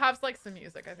 And then we'll have like some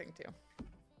music, I think, too.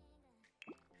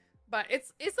 But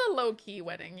it's a low-key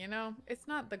wedding, you know? It's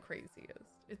not the craziest.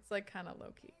 It's like kind of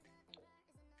low-key.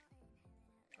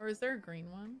 Or is there a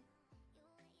green one?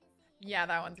 Yeah,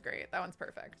 that one's great. That one's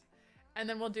perfect. And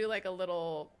then we'll do like a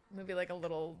little, maybe like a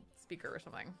little speaker or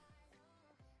something.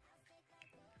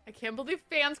 I can't believe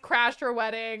fans crashed her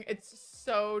wedding. It's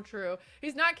so true.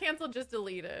 He's not canceled, just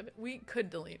deleted. We could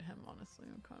delete him, honestly.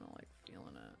 I'm kind of like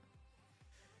feeling it.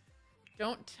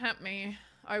 Don't tempt me.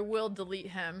 I will delete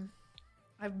him.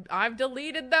 I've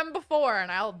deleted them before,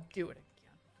 and I'll do it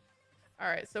again. All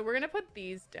right, so we're gonna put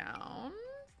these down.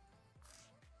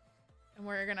 And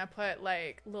we're gonna put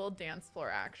like little dance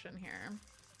floor action here.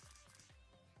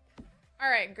 All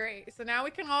right, great. So now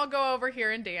we can all go over here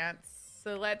and dance.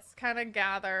 So let's kind of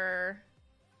gather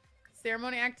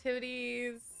ceremony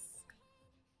activities.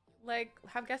 Like,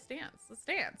 have guests dance. Let's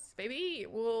dance, baby.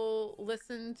 We'll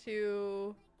listen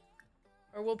to,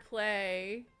 or we'll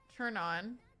play, turn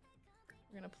on.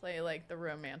 We're gonna play like the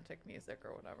romantic music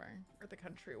or whatever, or the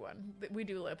country one. We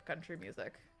do love country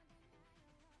music.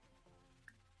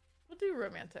 We'll do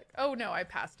romantic. Oh no, I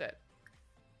passed it.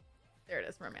 There it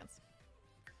is, romance.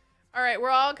 All right, we're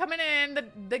all coming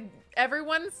in.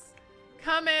 Everyone's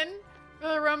coming for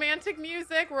the romantic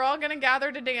music. We're all gonna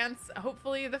gather to dance.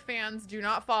 Hopefully the fans do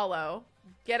not follow.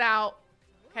 Get out.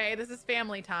 Okay, this is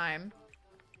family time.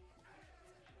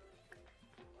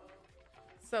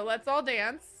 So let's all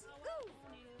dance.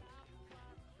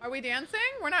 Are we dancing?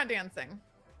 We're not dancing.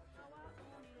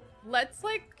 Let's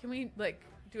like, can we like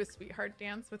do a sweetheart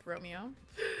dance with Romeo?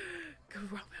 Go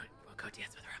Romeo, we'll go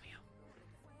dance with Romeo.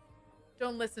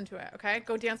 Don't listen to it, okay?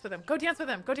 Go dance with him. Go dance with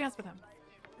him. Go dance with him.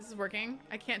 This is working.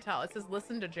 I can't tell. It says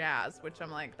listen to jazz, which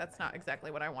I'm like, that's not exactly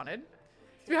what I wanted.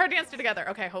 Sweetheart dance together.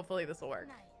 Okay, hopefully this will work.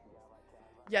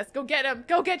 Yes, go get him.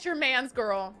 Go get your man's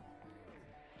girl.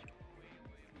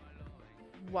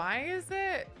 Why is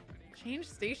it? Change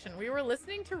station. We were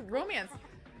listening to romance.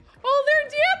 Oh, they're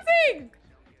dancing!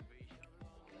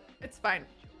 It's fine.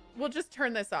 We'll just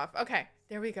turn this off. Okay,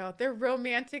 there we go. They're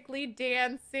romantically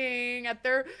dancing at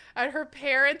her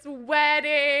parents'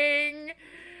 wedding.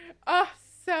 Oh,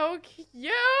 so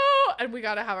cute. And we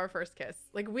gotta have our first kiss.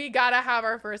 Like, we gotta have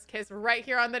our first kiss right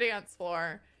here on the dance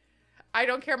floor. I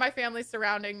don't care, my family's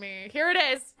surrounding me. Here it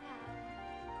is.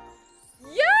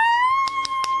 Yeah!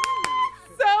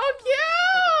 So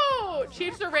cute!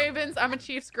 Chiefs or Ravens? I'm a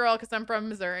Chiefs girl because I'm from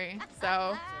Missouri.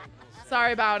 So,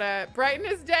 sorry about it.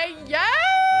 Brightness day. Yes!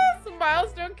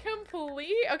 Milestone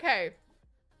complete. Okay.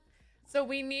 So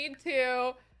we need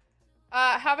to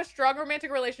have a strong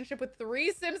romantic relationship with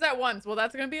 3 Sims at once. Well,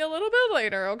 that's going to be a little bit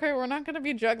later. Okay, we're not going to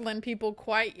be juggling people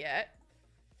quite yet.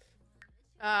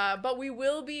 But we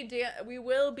will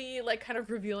be like kind of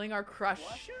revealing our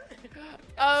crush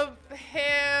of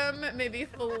him, maybe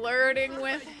flirting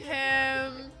with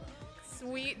him,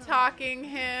 sweet talking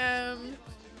him.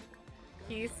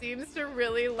 He seems to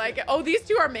really like it. Oh, these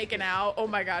two are making out. Oh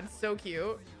my god, so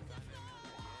cute.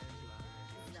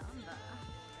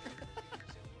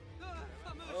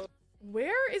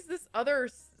 Where is this other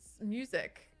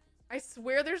music? I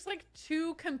swear there's like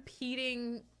 2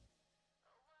 competing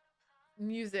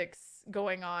musics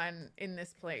going on in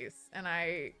this place, and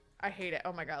I hate it.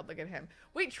 Oh my god, look at him.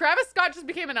 Wait, Travis Scott just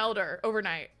became an elder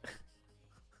overnight.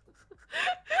 He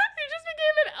just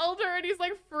became an elder and he's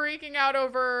like freaking out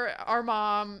over our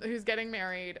mom who's getting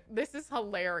married. This is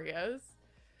hilarious.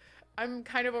 I'm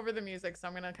kind of over the music, so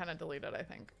I'm gonna kind of delete it, I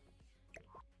think,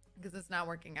 because it's not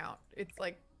working out. It's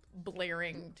like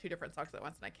blaring 2 different songs at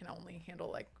once, and I can only handle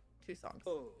like 2 songs.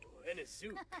 Oh, and a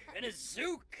zook, and a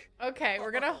zook. Okay,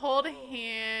 we're gonna hold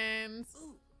hands.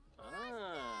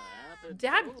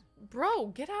 Dad, bro,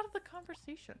 get out of the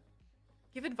conversation.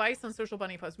 Give advice on social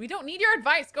bunny posts. We don't need your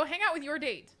advice. Go hang out with your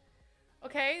date.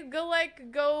 Okay,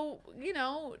 go, you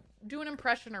know, do an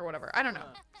impression or whatever. I don't know.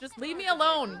 Just leave me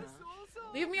alone.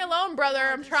 Leave me alone, brother.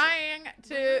 I'm trying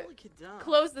to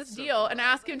close this deal and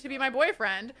ask him to be my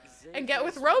boyfriend and get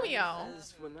with Romeo.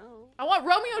 I want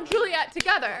Romeo and Juliet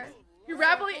together. Your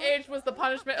rapidly aged was the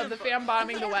punishment of the fan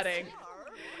bombing the wedding.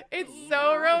 It's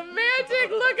so romantic.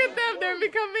 Look at them. They're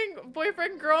becoming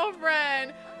boyfriend,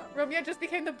 girlfriend. Romeo just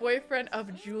became the boyfriend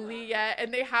of Juliet,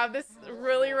 and they have this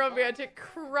really romantic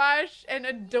crush and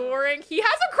adoring. He has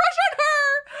a crush on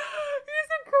her. He's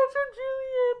a crush on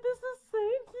Juliet. This is so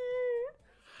cute.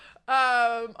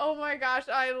 Oh my gosh,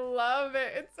 I love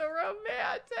it. It's so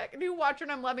romantic. New watcher,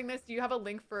 and I'm loving this. Do you have a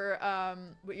link for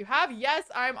what you have? Yes,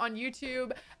 I'm on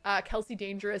YouTube. Kelsey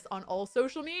Dangerous on all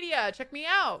social media. Check me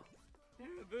out.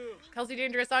 Kelsey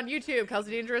Dangerous on YouTube, Kelsey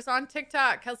Dangerous on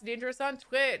TikTok, Kelsey Dangerous on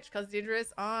Twitch, Kelsey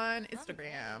Dangerous on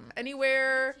Instagram.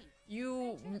 Anywhere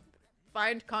you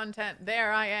find content,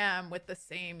 there I am with the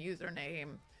same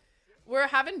username. We're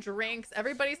having drinks.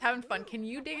 Everybody's having fun. Can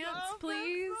you dance,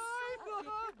 please?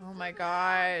 Oh my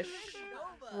gosh.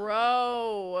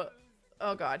 Bro.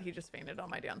 Oh god, he just fainted on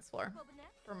my dance floor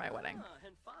for my wedding.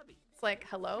 It's like,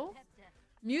 hello?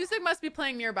 Music must be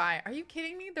playing nearby. Are you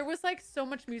kidding me? There was like so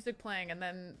much music playing and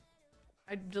then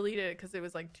I deleted it because it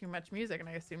was like too much music and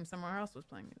I assumed somewhere else was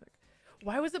playing music.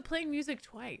 Why was it playing music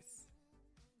twice?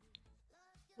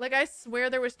 Like, I swear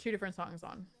there was 2 different songs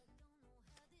on.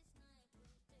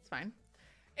 It's fine.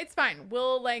 It's fine.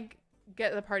 We'll like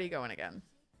get the party going again.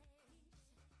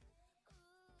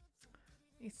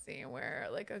 Let me see where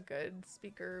like a good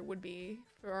speaker would be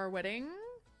for our wedding.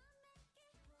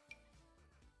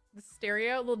 The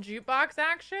stereo, little jukebox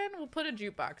action. We'll put a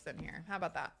jukebox in here. How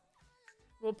about that?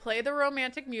 We'll play the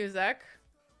romantic music.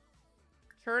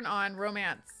 Turn on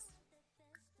romance.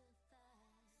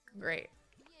 Great.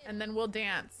 And then we'll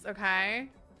dance, okay?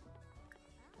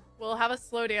 We'll have a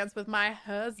slow dance with my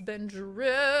husband,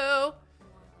 Drew.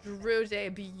 Drew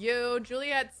debut.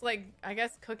 Juliet's like, I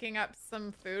guess, cooking up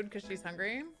some food because she's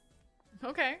hungry.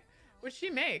 Okay. What'd she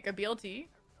make? A BLT?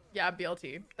 Yeah,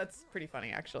 BLT. That's pretty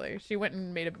funny, actually. She went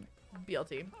and made a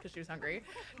BLT because she was hungry.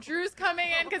 Drew's coming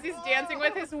in because he's dancing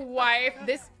with his wife.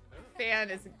 This fan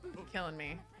is killing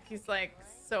me. He's like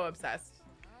so obsessed.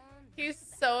 He's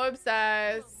so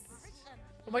obsessed.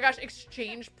 Oh my gosh,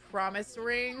 exchange promise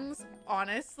rings.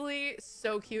 Honestly,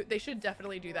 so cute. They should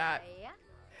definitely do that.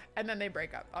 And then they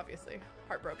break up, obviously.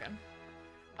 Heartbroken.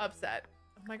 Upset.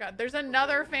 Oh my god, there's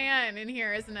another fan in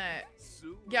here, isn't it?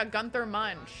 Yeah, Gunther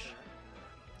Munch.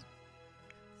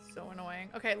 So annoying.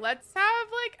 Okay, let's have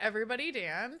like everybody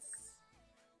dance.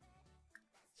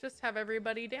 Let's just have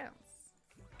everybody dance.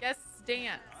 Guests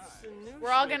dance.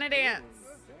 We're all gonna dance.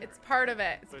 It's part of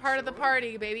it. It's part of the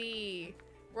party, baby.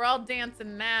 We're all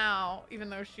dancing now, even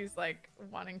though she's like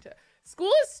wanting to.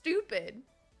 School is stupid.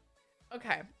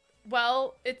 Okay.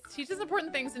 Well, it teaches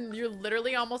important things and you're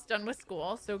literally almost done with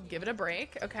school, so give it a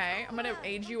break, okay? I'm gonna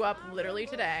age you up literally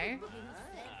today.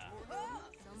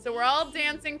 So we're all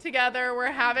dancing together.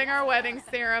 We're having our wedding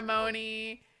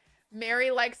ceremony.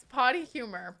 Mary likes potty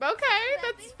humor. Okay,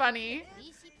 that's funny.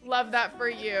 Love that for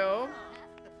you.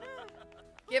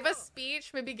 Give a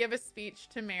speech. Maybe give a speech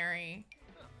to Mary.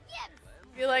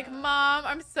 Be like, Mom,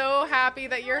 I'm so happy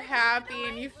that you're happy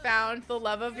and you found the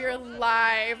love of your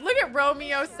life. Look at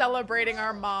Romeo celebrating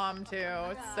our mom, too.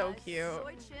 It's so cute.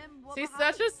 She's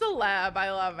such a celeb.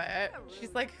 I love it.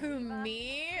 She's like, who,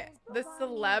 me? The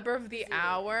celeb of the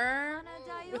hour?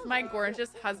 With my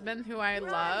gorgeous husband who I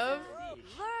love?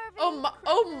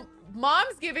 Oh,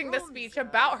 Mom's giving the speech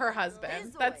about her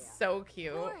husband. That's so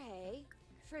cute.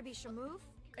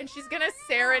 And she's gonna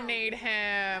serenade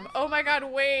him. Oh my god,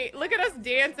 wait. Look at us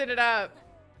dancing it up.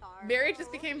 Martina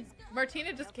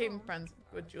just became friends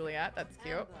with Juliet. That's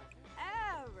cute.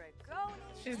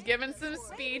 She's giving some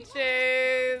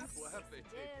speeches.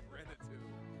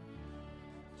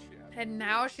 And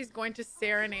now she's going to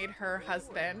serenade her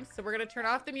husband. So we're gonna turn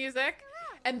off the music.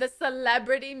 And the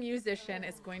celebrity musician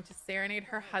is going to serenade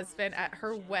her husband at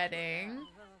her wedding.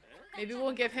 Maybe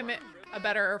we'll give him a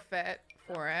better fit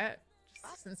for it.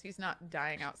 Since he's not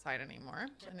dying outside anymore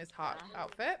in his hot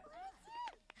outfit.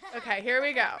 Okay, here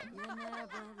we go.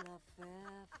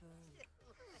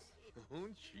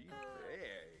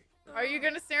 Are you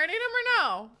gonna serenade him or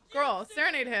no? Girl,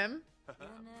 serenade him.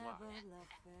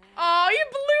 Oh, you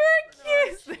blew her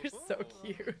kiss. They're so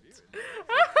cute.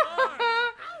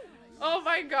 Oh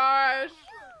my gosh.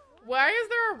 Why is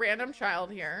there a random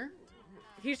child here?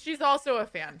 She's also a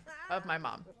fan of my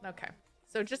mom. Okay,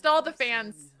 so just all the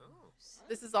fans.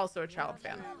 This is also a child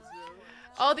fan.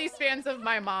 All these fans of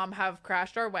my mom have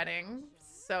crashed our wedding.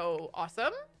 So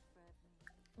awesome.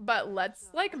 But let's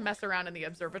like mess around in the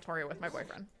observatory with my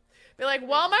boyfriend. Be like,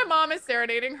 while my mom is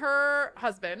serenading her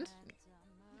husband,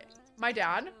 my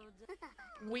dad,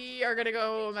 we are gonna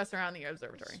go mess around in the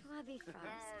observatory.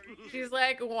 She's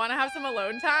like, wanna have some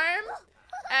alone time?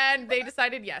 And they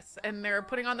decided yes. And they're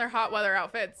putting on their hot weather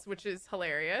outfits, which is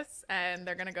hilarious. And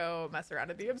they're gonna go mess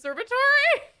around at the observatory.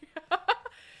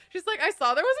 She's like, I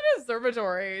saw there was an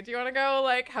observatory. Do you want to go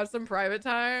like have some private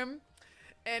time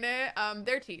in it?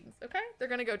 They're teens, okay? They're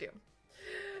gonna go do.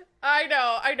 I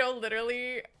know.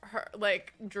 Literally, her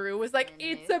like Drew was like,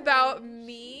 it's about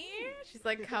me. She's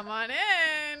like, come on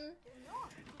in,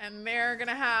 and they're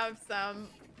gonna have some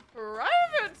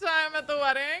private time at the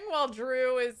wedding while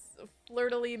Drew is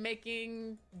flirtily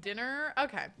making dinner.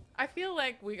 Okay, I feel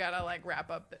like we gotta like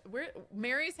wrap up.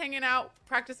 Mary's hanging out,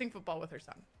 practicing football with her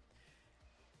son.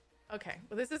 Okay,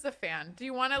 well, this is a fan. Do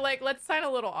you want to, like, let's sign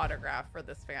a little autograph for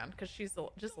this fan, because she's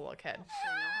just a little kid.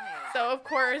 So, of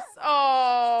course,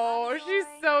 oh, she's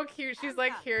so cute. She's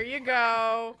like, here you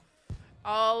go.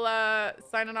 I'll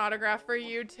sign an autograph for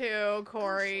you too,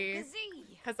 Corey.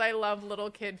 Because I love little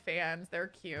kid fans. They're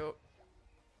cute.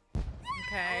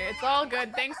 Okay, it's all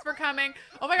good. Thanks for coming.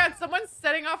 Oh my god, someone's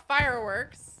setting off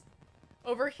fireworks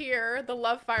over here. The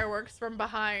love fireworks from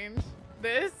behind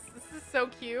this. This is so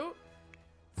cute.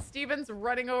 Steven's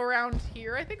running around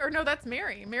here, I think. Or no, that's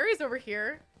Mary. Mary's over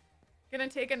here. Gonna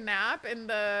take a nap in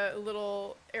the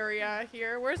little area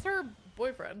here. Where's her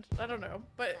boyfriend? I don't know.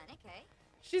 But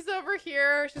she's over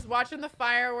here. She's watching the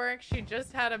fireworks. She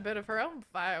just had a bit of her own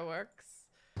fireworks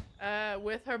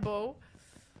with her beau.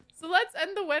 So let's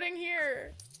end the wedding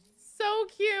here. So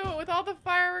cute with all the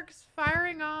fireworks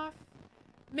firing off.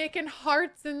 Making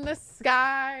hearts in the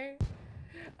sky.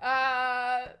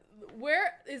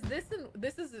 Where is this?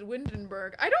 This is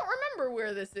Windenburg. I don't remember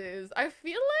where this is. I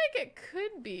feel like it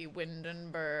could be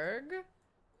Windenburg.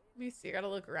 Let me see. I gotta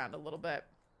look around a little bit.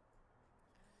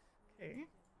 Okay.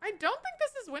 I don't think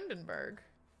this is Windenburg.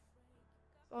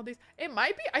 All these. It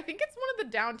might be. I think it's one of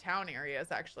the downtown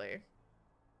areas, actually.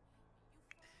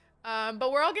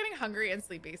 But we're all getting hungry and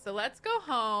sleepy, so let's go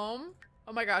home.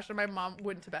 Oh my gosh, and my mom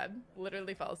went to bed.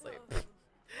 Literally fell asleep.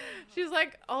 She's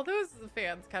like, all those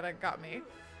fans kind of got me.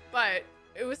 But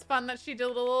it was fun that she did a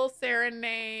little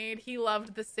serenade. He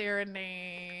loved the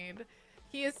serenade.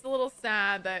 He is a little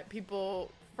sad that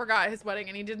people forgot his wedding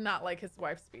and he did not like his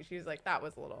wife's speech. He was like, that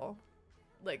was a little,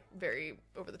 like, very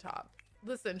over the top.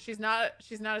 Listen, she's not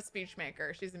a speech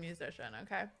maker. She's a musician,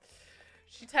 okay?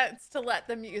 She tends to let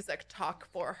the music talk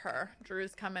for her.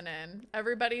 Drew's coming in.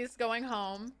 Everybody's going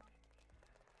home.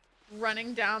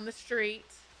 Running down the street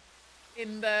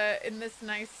in this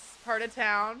nice part of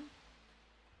town.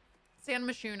 San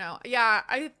Myshuno. Yeah,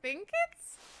 I think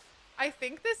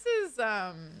this is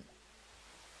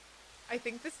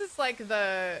like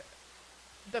the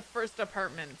first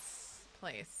apartments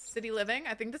place. City Living?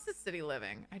 I think this is City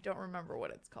Living. I don't remember what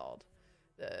it's called.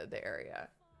 The area.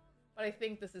 But I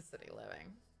think this is City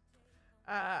Living.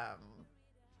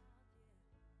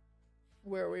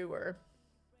 Where we were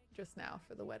just now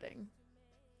for the wedding.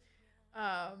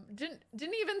 Didn't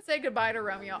even say goodbye to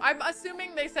Romeo. I'm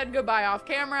assuming they said goodbye off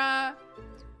camera.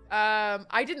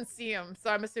 I didn't see him, so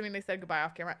I'm assuming they said goodbye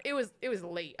off camera. It was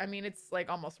late. I mean, it's like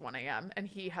almost 1 a.m. and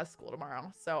he has school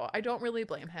tomorrow, so I don't really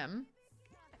blame him.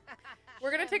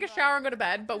 We're gonna take a shower and go to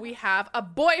bed, but we have a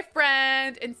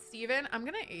boyfriend. And Steven, I'm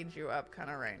gonna age you up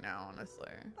kind of right now, honestly.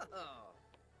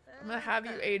 I'm gonna have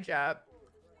you age up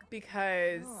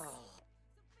because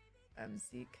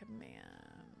MC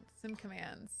command, sim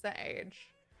commands, the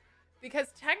age. Because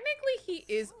technically he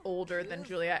is older than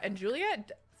Juliet, and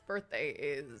Juliet's birthday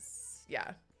is,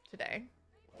 yeah, today.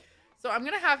 So I'm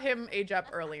gonna have him age up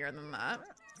earlier than that.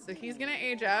 So he's gonna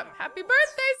age up. Happy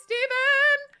birthday, Steven!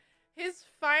 His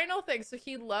final thing, so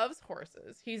he loves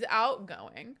horses. He's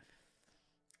outgoing.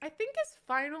 I think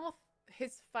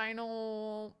his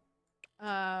final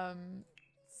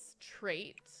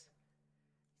trait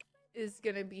is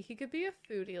gonna be, he could be a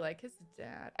foodie like his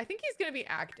dad. I think he's gonna be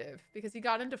active because he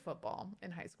got into football in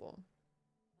high school.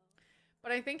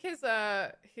 But I think his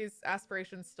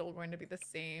aspiration's still going to be the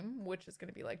same, which is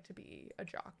gonna be like to be a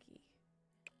jockey.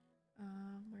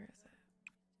 Where is it?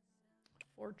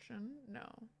 Fortune? No.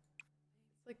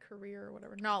 It's like career or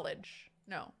whatever. Knowledge.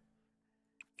 No.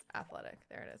 Athletic.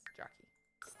 There it is. Jockey.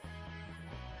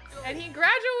 And he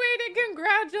graduated.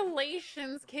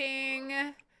 Congratulations,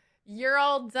 King. You're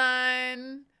all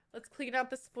done. Let's clean out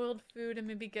the spoiled food and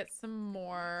maybe get some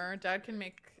more. Dad can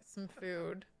make some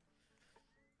food.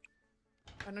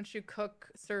 Why don't you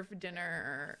serve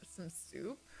dinner, some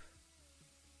soup?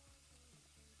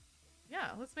 Yeah,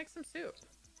 let's make some soup.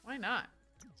 Why not?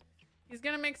 He's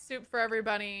gonna make soup for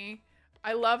everybody.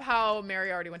 I love how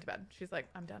Mary already went to bed. She's like,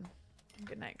 I'm done.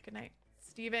 Good night. Good night.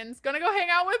 Steven's gonna go hang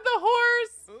out with the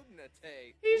horse.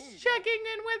 He's checking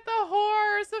in with the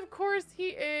horse. Of course he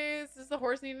is. Does the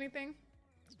horse need anything?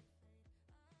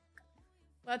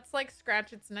 Let's like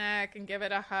scratch its neck and give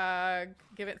it a hug.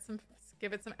 Give it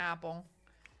some apple.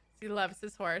 He loves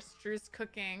his horse. Drew's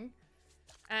cooking.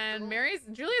 And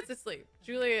Juliet's asleep.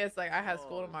 Juliet's like, I have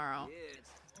school tomorrow.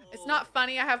 It's not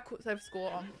funny. I have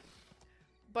school.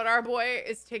 But our boy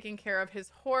is taking care of his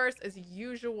horse as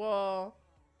usual.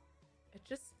 It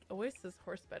just always says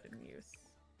horse bed in use.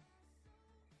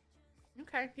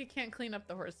 Okay, he can't clean up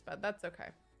the horse bed. That's okay.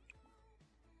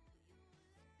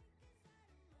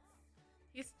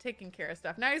 He's taking care of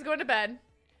stuff. Now he's going to bed.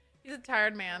 He's a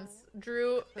tired man.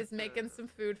 Drew is making some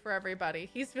food for everybody.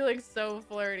 He's feeling so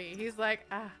flirty. He's like,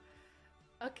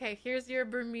 okay, here's your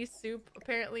Burmese soup.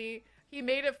 Apparently, he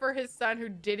made it for his son who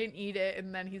didn't eat it,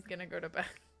 and then he's gonna go to bed.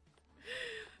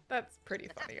 That's pretty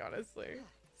funny, honestly.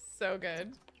 So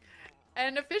good.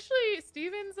 And officially,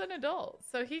 Steven's an adult,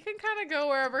 so he can kind of go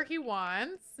wherever he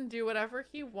wants and do whatever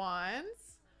he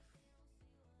wants.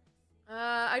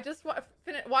 I just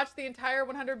watched the entire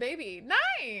 100 Baby.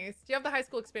 Nice! Do you have the high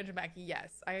school expansion pack?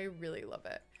 Yes, I really love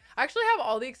it. I actually have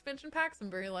all the expansion packs. I'm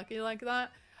very lucky like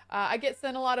that. I get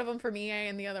sent a lot of them from EA,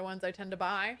 and the other ones I tend to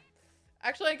buy.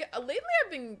 Actually, lately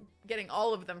I've been getting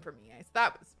all of them from EA, so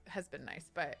that has been nice.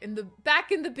 But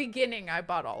back in the beginning, I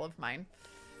bought all of mine.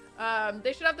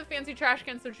 They should have the fancy trash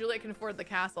can so Juliet can afford the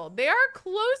castle. They are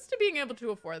close to being able to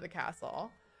afford the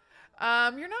castle.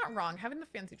 You're not wrong. Having the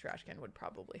fancy trash can would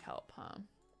probably help, huh?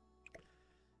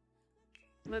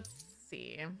 Let's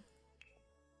see.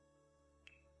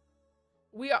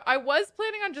 I was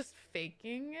planning on just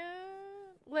faking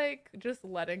it, like just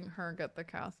letting her get the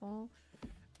castle,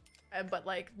 but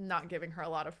like not giving her a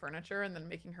lot of furniture and then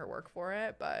making her work for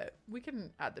it. But we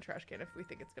can add the trash can if we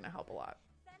think it's gonna help a lot.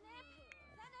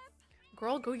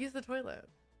 Girl, go use the toilet.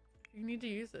 You need to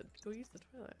use it. Go use the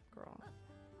toilet, girl.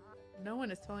 No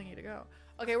one is telling you to go.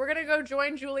 Okay, we're gonna go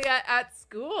join Juliet at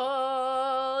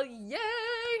school. Yay!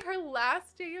 Her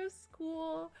last day of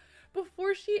school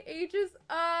before she ages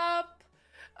up.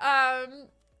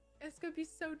 It's gonna be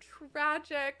so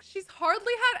tragic. She's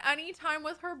hardly had any time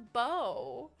with her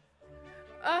beau.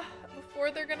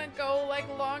 Before they're gonna go like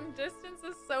long distance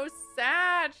is so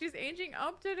sad. She's aging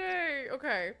up today.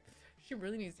 Okay. She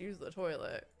really needs to use the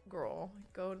toilet. Girl,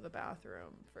 go to the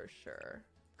bathroom for sure.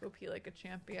 Go pee like a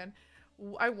champion.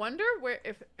 I wonder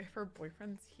if her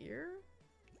boyfriend's here?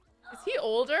 Is he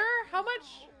older? How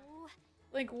much?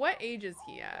 Like, what age is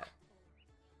he at?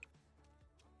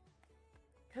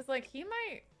 Because, like, he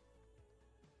might...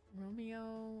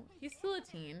 Romeo... He's still a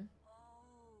teen.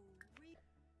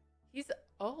 He's...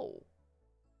 Oh.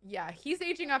 Yeah, he's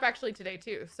aging up actually today,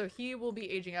 too. So he will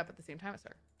be aging up at the same time as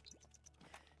her.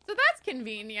 So that's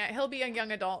convenient. He'll be a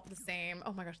young adult the same.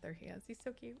 Oh my gosh, there he is. He's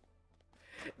so cute.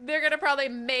 They're gonna probably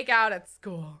make out at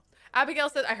school. Abigail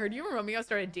said, I heard you and Romeo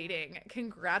started dating.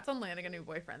 Congrats on landing a new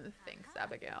boyfriend. Thanks,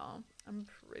 Abigail. I'm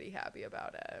pretty happy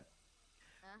about it.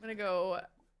 I'm gonna go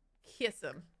kiss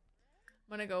him.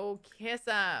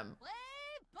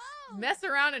 Mess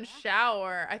around and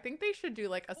shower. I think they should do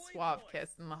like a suave kiss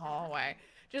in the hallway.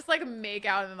 Just like make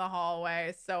out in the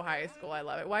hallway. So high school. I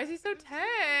love it. Why is he so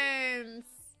tense?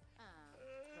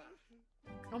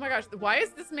 Oh my gosh, why is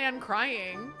this man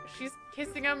crying? She's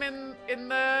kissing him in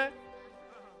the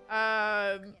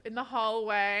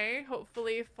hallway,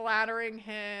 hopefully flattering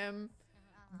him,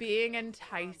 being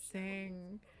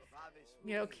enticing,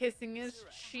 you know, kissing his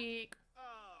cheek.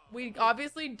 We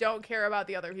obviously don't care about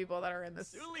the other people that are in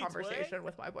this conversation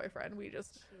with my boyfriend. We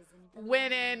just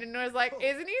went in and was like,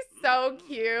 isn't he so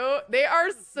cute? They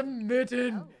are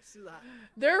smitten.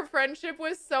 Their friendship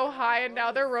was so high and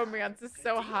now their romance is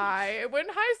so high. It went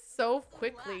high so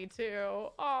quickly too.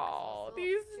 Oh,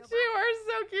 these two are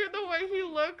so cute the way he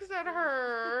looks at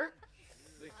her.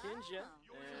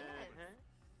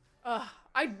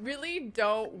 I really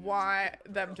don't want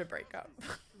them to break up.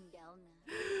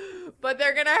 But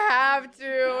they're gonna have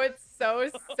to. It's so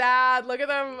sad. Look at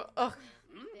them. Ugh.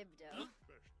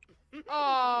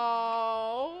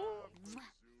 Oh.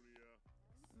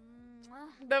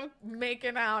 Them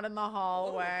making out in the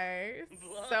hallway.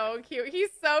 So cute.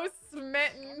 He's so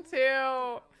smitten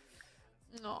too.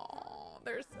 Oh,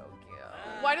 they're so cute.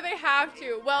 Why do they have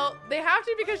to? Well, they have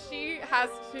to because she has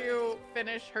to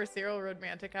finish her serial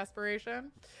romantic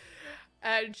aspiration.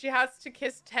 And she has to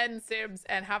kiss 10 Sims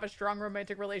and have a strong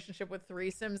romantic relationship with 3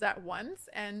 Sims at once.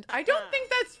 And I don't think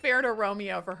that's fair to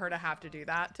Romeo for her to have to do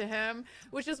that to him,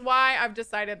 which is why I've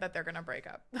decided that they're going to break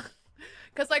up.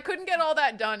 Because I couldn't get all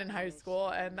that done in high school,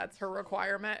 and that's her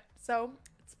requirement. So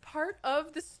it's part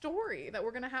of the story that we're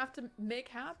going to have to make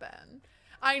happen.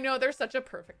 I know they're such a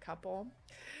perfect couple.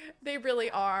 They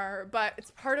really are, but it's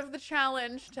part of the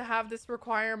challenge to have this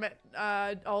requirement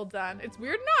all done. It's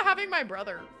weird not having my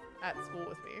brother at school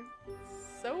with me.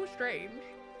 So strange.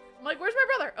 I'm like, where's my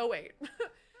brother? Oh, wait.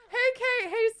 Hey, Kate.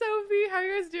 Hey, Sophie. How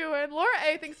you guys doing? Laura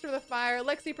A, thanks for the fire.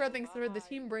 Lexi Pro, thanks for the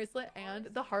team bracelet and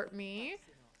the heart me.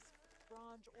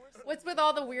 What's with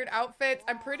all the weird outfits?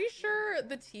 I'm pretty sure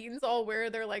the teens all wear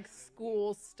their, like,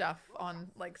 school stuff on,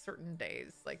 like, certain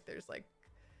days. Like, there's, like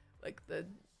the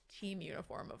team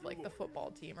uniform of, like, the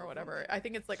football team or whatever. I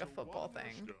think it's, like, a football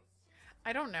thing.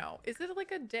 I don't know. Is it,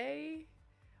 like, a day?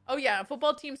 Oh yeah,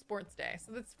 football team sports day.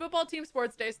 So it's football team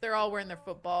sports day, so they're all wearing their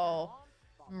football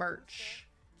merch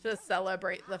to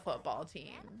celebrate the football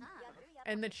team.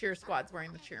 And the cheer squad's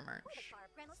wearing the cheer merch.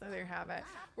 So there you have it.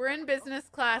 We're in business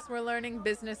class. We're learning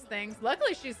business things.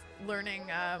 Luckily, she's learning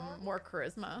more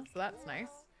charisma, so that's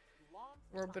nice.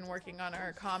 We've been working on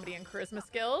our comedy and charisma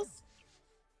skills.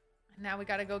 Now we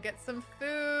gotta go get some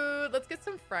food. Let's get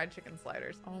some fried chicken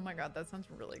sliders. Oh my god, that sounds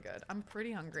really good. I'm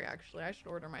pretty hungry, actually. I should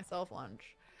order myself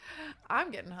lunch.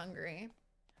 I'm getting hungry.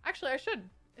 Actually, I should.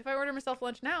 If I order myself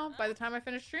lunch now, by the time I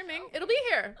finish streaming, it'll be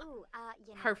here.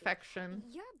 Perfection.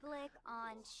 You're blick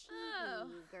on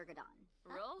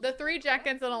Gurgadon. The 3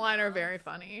 jackets in a line are very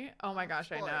funny. Oh my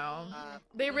gosh, I know.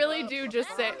 They really do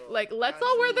just say, like, let's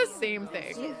all wear the same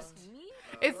thing.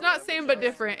 It's not same but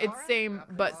different. It's same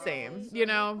but same, you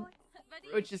know?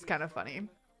 Which is kind of funny.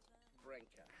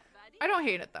 I don't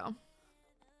hate it, though.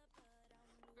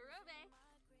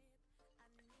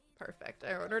 Perfect.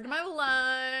 I ordered my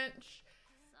lunch.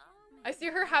 I see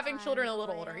her having children a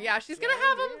little older. Yeah, she's gonna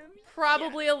have them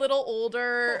probably a little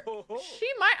older. She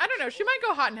might, I don't know, she might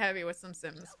go hot and heavy with some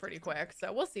Sims pretty quick.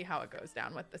 So we'll see how it goes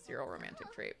down with the serial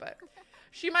romantic trait. But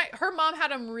she might, her mom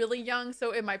had them really young,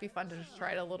 so it might be fun to just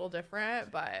try it a little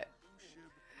different. But,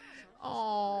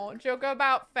 oh, joke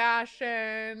about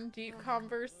fashion, deep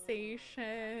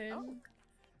conversation.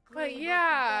 But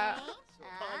yeah.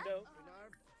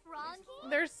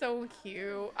 They're so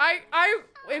cute. I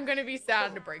am gonna be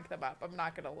sad to break them up. I'm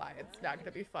not gonna lie. It's not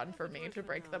gonna be fun for me to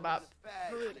break them up.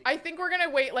 I think we're gonna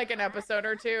wait like an episode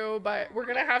or two, but we're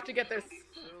gonna have to get this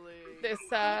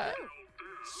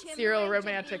serial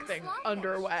romantic thing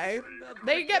underway.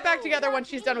 They get back together when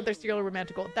she's done with their serial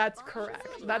romantic goal. That's correct.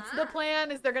 That's the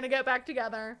plan, is they're gonna get back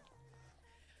together.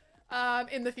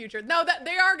 In the future. No, that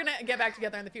they are gonna get back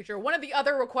together in the future. One of the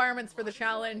other requirements for the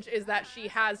challenge is that she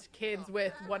has kids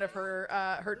with one of her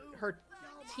her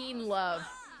teen love,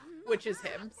 which is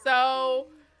him. So,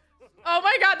 oh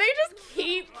my god, they just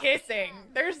keep kissing.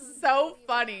 They're so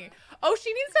funny. Oh,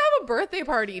 she needs to have a birthday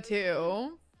party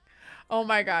too. Oh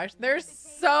my gosh, they're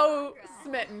so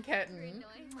smitten kitten.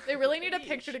 They really need a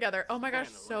picture together. Oh my gosh,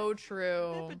 so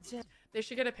true. They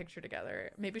should get a picture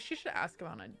together. Maybe she should ask him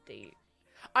on a date.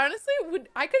 Honestly,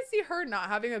 I could see her not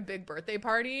having a big birthday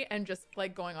party and just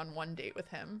like going on one date with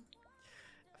him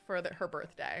for her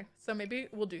birthday. So maybe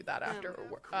we'll do that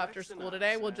after school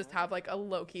today. We'll just have like a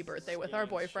low-key birthday with our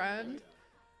boyfriend.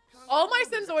 All my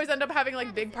Sims always end up having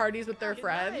like big parties with their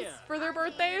friends for their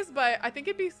birthdays, but I think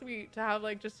it'd be sweet to have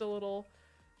like just a little,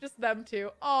 just them two.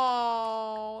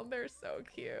 Oh, they're so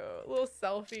cute. Little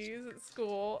selfies at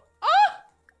school. Oh!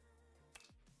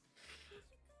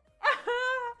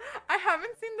 I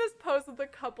haven't seen this pose with the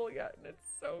couple yet, and it's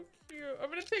so cute. I'm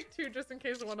gonna take 2 just in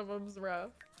case one of them's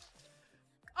rough.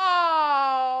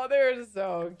 Oh, they're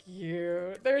so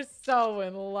cute. They're so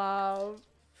in love.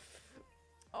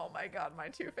 Oh my god, my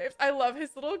 2 faves. I love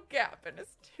his little gap in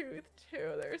his tooth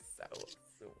too. They're so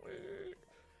sweet.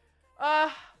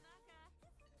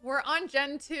 We're on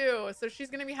Gen 2, so she's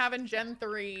gonna be having Gen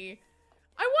 3.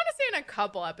 I want to say in a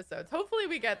couple episodes. Hopefully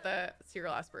we get the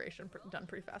serial aspiration done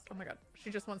pretty fast. Oh my god, she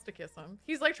just wants to kiss him.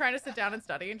 He's like trying to sit down and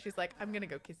study, and she's like, I'm gonna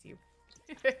go kiss you.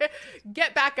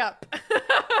 Get back up.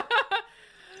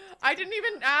 I didn't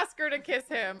even ask her to kiss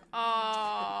him.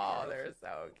 Oh, they're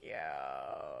so cute.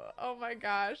 Oh my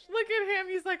gosh, look at him.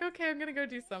 He's like, okay, I'm gonna go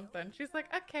do something. She's like,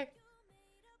 okay,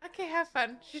 have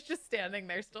fun. She's just standing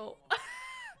there still.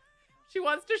 She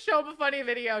wants to show him a funny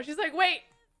video. She's like, wait,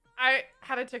 I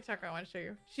had a TikTok I want to show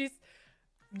you. She's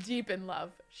deep in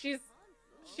love. She's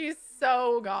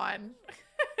so gone.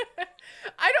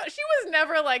 She was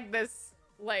never like this,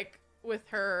 like with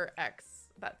her ex,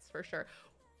 that's for sure.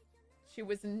 She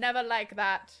was never like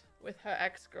that with her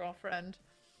ex-girlfriend.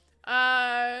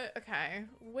 Okay,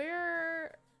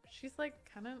 where she's like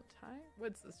kind of tired.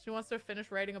 What's this? She wants to finish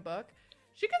writing a book.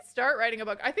 She could start writing a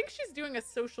book. I think she's doing a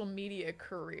social media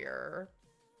career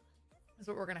is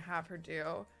what we're gonna have her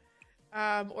do.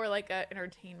 Or like an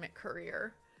entertainment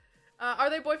career. Are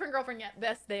they boyfriend girlfriend yet?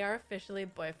 Yes, they are officially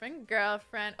boyfriend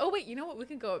girlfriend. Oh wait, you know what? We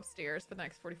can go upstairs for the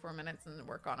next 44 minutes and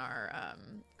work on our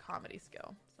comedy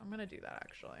skill. So I'm gonna do that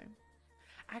actually.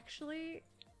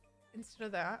 Instead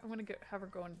of that, I'm gonna have her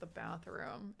go into the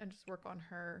bathroom and just work on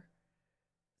her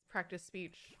practice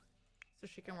speech, so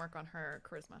she can work on her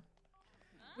charisma.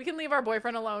 We can leave our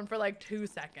boyfriend alone for like 2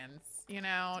 seconds, you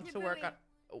know, to work on.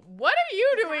 What are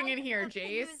you doing in here,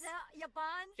 Jace?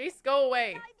 Jace, go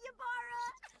away.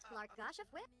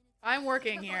 I'm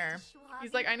working here.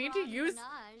 He's like, I need to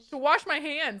wash my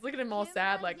hands. Look at him all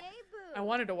sad, like, I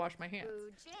wanted to wash my hands.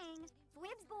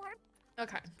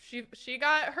 Okay, she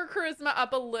got her charisma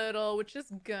up a little, which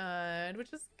is good,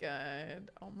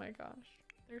 Oh my gosh,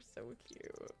 they're so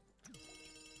cute.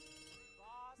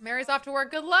 Mary's off to work.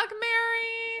 Good luck,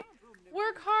 Mary.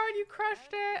 Work hard, you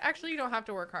crushed it. Actually, you don't have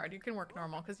to work hard. You can work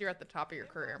normal because you're at the top of your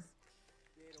career.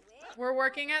 We're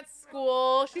working at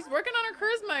school. She's working on her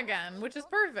charisma again, which is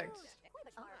perfect.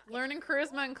 Learning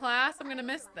charisma in class. I'm gonna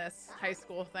miss this high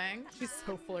school thing. She's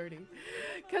so flirty.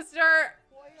 Cause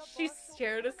she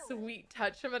shared a sweet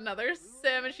touch of another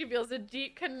sim and she feels a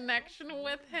deep connection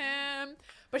with him.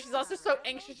 But she's also so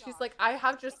anxious. She's like, I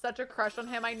have just such a crush on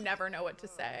him. I never know what to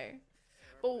say.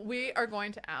 But we are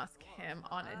going to ask him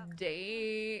on a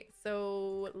date.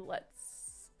 So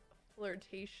let's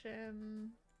flirtation.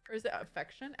 Or is it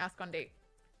affection? Ask on date.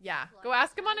 Yeah, go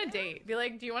ask him on a date. Be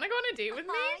like, do you want to go on a date with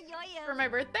me for my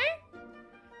birthday?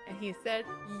 And he said,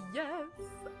 yes.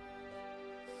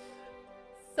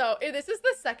 So this is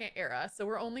the second era. So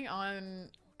we're only on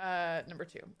number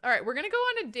 2. All right, we're going to go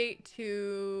on a date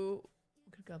to,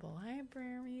 we could go to the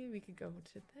library. We could go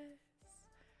to this. I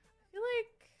feel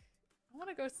like I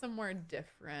want to go somewhere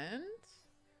different.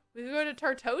 We could go to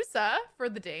Tartosa for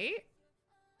the date.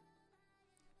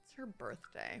 It's her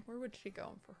birthday. Where would she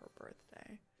go for her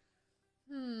birthday?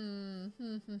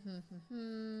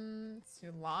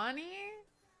 Sulani?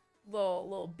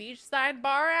 Little beachside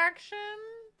bar action?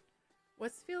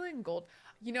 What's feeling gold?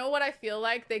 You know what I feel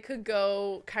like? They could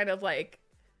go kind of like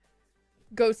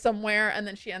go somewhere and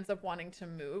then she ends up wanting to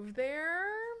move there.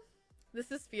 This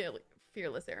is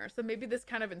fearless era. So maybe this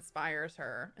kind of inspires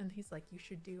her. And he's like, you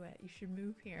should do it. You should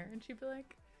move here. And she'd be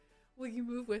like, will you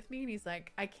move with me? And he's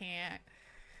like, I can't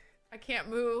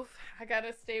move. I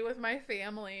gotta stay with my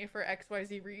family for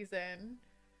XYZ reason.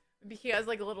 Maybe he has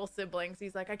like little siblings.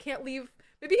 He's like, I can't leave.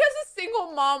 Maybe he has a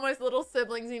single mom with little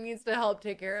siblings. He needs to help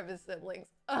take care of his siblings.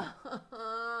 How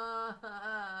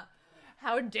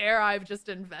dare I've just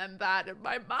invent that in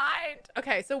my mind.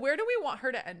 Okay, so where do we want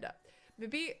her to end up?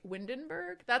 Maybe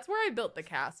Windenburg? That's where I built the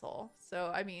castle.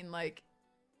 So, I mean, like,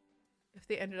 if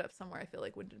they ended up somewhere, I feel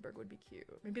like Windenburg would be cute.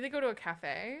 Maybe they go to a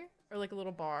cafe or like a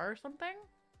little bar or something.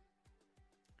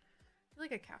 I feel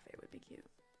like a cafe would be cute.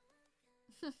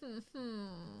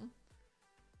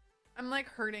 I'm like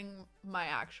hurting my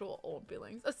actual old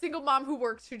feelings. A single mom who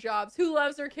works 2 jobs, who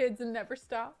loves her kids and never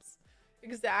stops.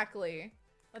 Exactly.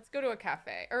 Let's go to a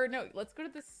cafe. Or no, let's go to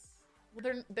this. Well,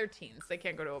 they're teens. They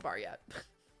can't go to a bar yet.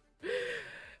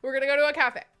 We're gonna go to a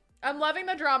cafe. I'm loving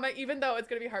the drama, even though it's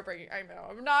gonna be heartbreaking. I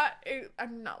know.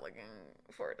 I'm not looking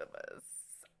forward to this.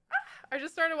 I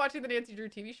just started watching the Nancy Drew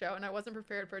TV show and I wasn't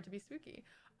prepared for it to be spooky.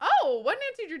 Oh, what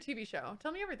Nancy Drew TV show?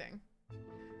 Tell me everything.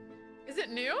 Is it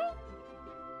new?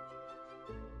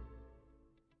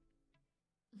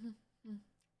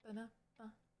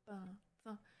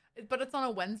 But it's on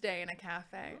a Wednesday in a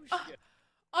cafe.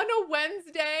 On a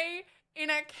Wednesday in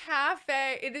a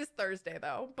cafe. It is Thursday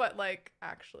though, but like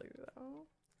actually though.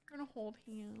 We're gonna hold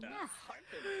hands.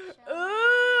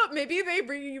 Maybe they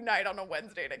reunite on a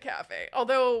Wednesday in a cafe.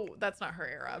 Although that's not her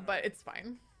era, but it's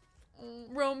fine.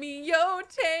 Romeo,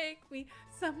 take me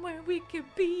somewhere we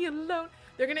could be alone.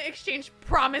 They're gonna exchange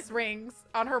promise rings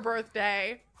on her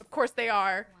birthday. Of course they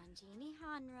are.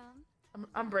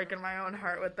 I'm breaking my own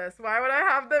heart with this. Why would I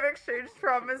have them exchange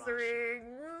promise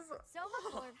rings?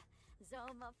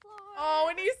 Oh,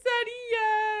 and he said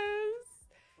yes.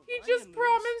 He just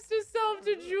promised himself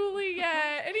to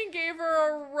Juliet, and he gave her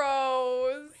a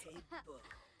rose.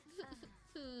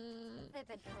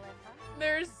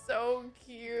 They're so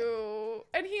cute.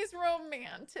 And he's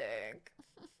romantic.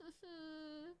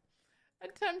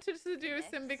 Attempt to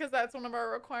seduce him because that's one of our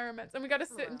requirements. And we gotta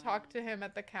sit and talk to him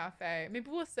at the cafe.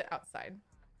 Maybe we'll sit outside.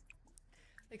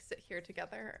 Like sit here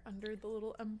together under the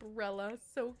little umbrella.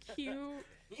 So cute.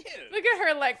 Look at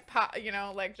her like pop, you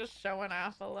know, like just showing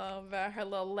off a little bit, her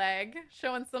little leg.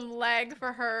 Showing some leg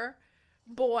for her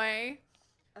boy.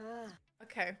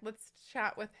 Okay, let's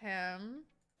chat with him.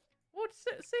 Well,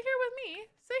 sit here with me.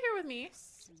 Sit here with me.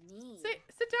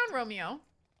 Sit down, Romeo.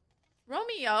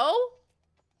 Romeo?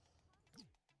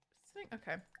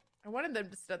 Okay. I wanted them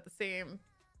to sit at the same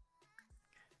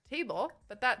table,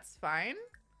 but that's fine.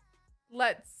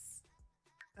 Let's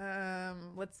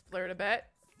flirt a bit.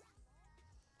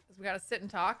 Because we gotta sit and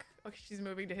talk. Okay, she's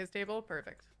moving to his table.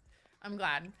 Perfect. I'm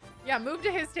glad. Yeah, move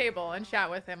to his table and chat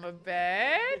with him a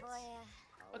bit.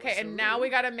 Okay, and now we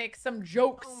gotta make some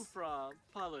jokes.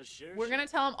 We're gonna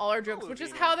tell him all our jokes, which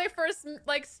is how they first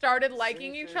like started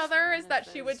liking each other, is that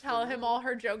she would tell him all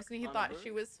her jokes and he thought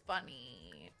she was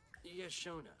funny. You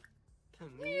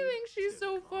think she's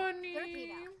so funny?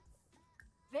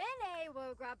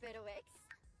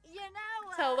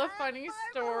 Tell a funny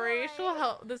story. She'll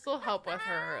help. This will help with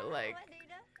her like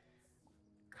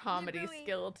comedy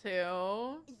skill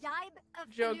too.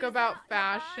 Joke about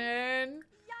fashion.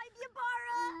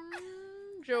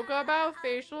 Joke about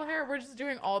facial hair. We're just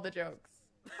doing all the jokes.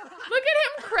 Look at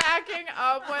him cracking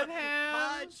up with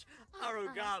him.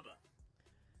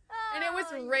 And it was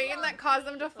rain that caused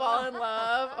them to fall in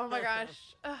love. Oh my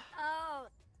gosh.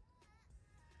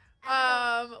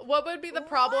 What would be the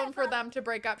problem for them to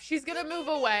break up? She's gonna move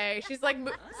away. She's like,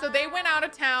 so they went out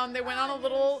of town. They went on a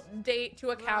little date to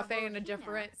a cafe in a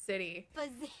different city.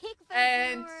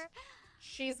 And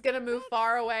she's gonna move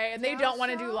far away, and they don't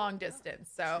want to do long distance,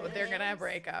 so they're gonna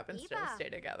break up and still stay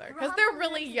together because they're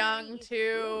really young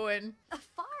too. And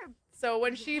so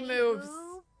when she moves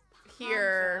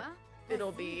here,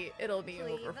 it'll be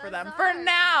over for them for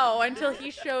now until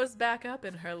he shows back up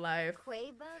in her life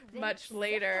much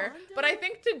later. But I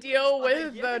think to deal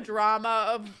with the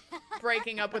drama of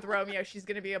breaking up with Romeo, she's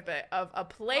gonna be a bit of a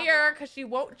player because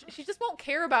she just won't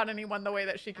care about anyone the way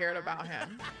that she cared about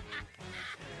him.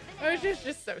 Which is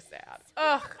just so sad.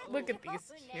 Ugh, look at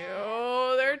these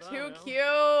two. They're too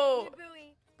cute.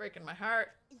 Breaking my heart.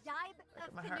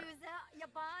 Breaking my heart.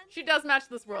 She does match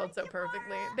this world so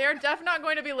perfectly. They're definitely not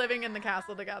going to be living in the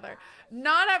castle together.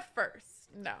 Not at first.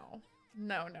 No.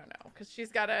 No. Because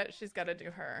she's gotta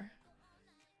do her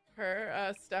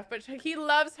stuff. But he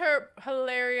loves her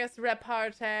hilarious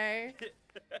repartee.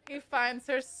 He finds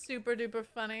her super duper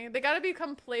funny. They gotta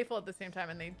become playful at the same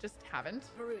time, and they just haven't.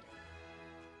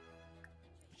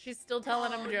 She's still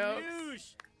telling him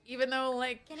jokes, even though,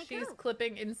 like, she's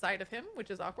clipping inside of him,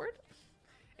 which is awkward.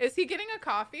 Is he getting a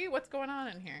coffee? What's going on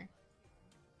in here?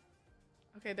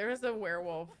 Okay, there is a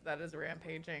werewolf that is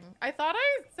rampaging. I thought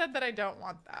I said that I don't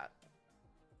want that.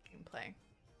 Gameplay.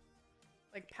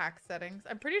 Like, pack settings.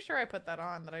 I'm pretty sure I put that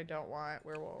on, that I don't want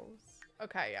werewolves.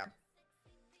 Okay, yeah.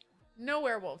 No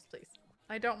werewolves, please.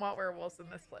 I don't want werewolves in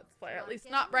this Let's Play. At least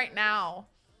not right now.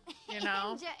 You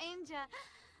know?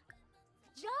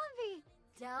 Javi,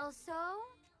 Delso,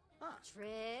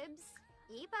 Tribs,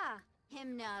 Iba,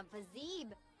 Himna,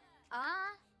 Vazib,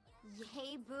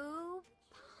 Yebu,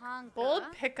 Panka. Bold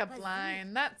pickup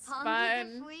line. That's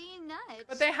fun.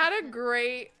 But they had a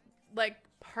great, like,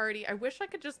 party. I wish I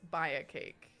could just buy a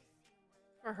cake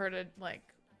for her to,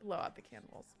 like, blow out the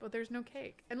candles. But there's no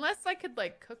cake. Unless I could,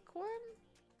 like, cook one.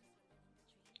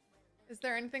 Is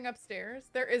there anything upstairs?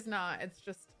 There is not. It's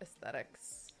just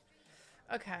aesthetics.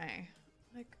 Okay.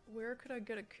 Like, where could I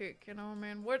get a cake? You know,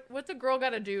 man, what's a girl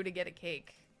gotta do to get a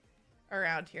cake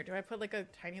around here? Do I put like a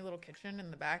tiny little kitchen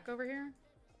in the back over here?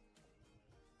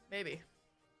 Maybe.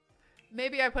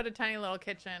 Maybe I put a tiny little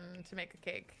kitchen to make a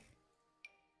cake.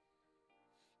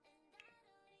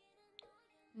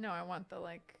 No, I want the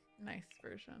like nice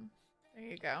version. There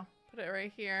you go. Put it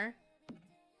right here.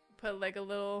 Put like a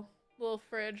little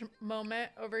fridge moment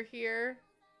over here.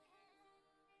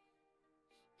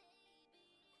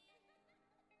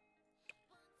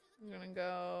 I'm gonna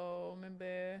go maybe,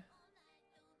 I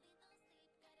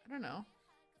don't know.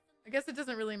 I guess it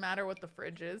doesn't really matter what the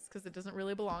fridge is because it doesn't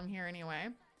really belong here anyway.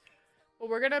 But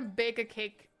we're gonna bake a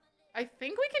cake. I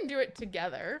think we can do it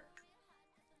together.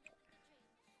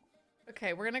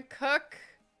 Okay, we're gonna cook.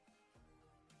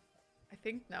 I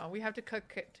think, no, we have to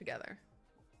cook it together.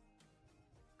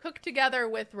 Cook together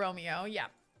with Romeo. Yeah,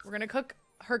 we're gonna cook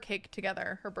her cake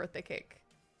together, her birthday cake.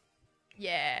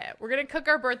 Yeah, we're gonna cook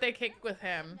our birthday cake with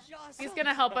him. He's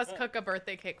gonna help us cook a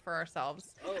birthday cake for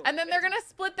ourselves. And then they're gonna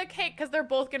split the cake because they're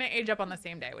both gonna age up on the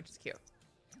same day, which is cute.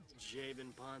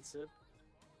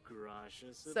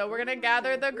 So we're gonna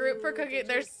gather the group for cooking.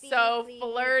 They're so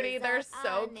flirty. They're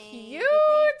so cute.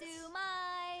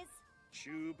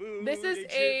 This is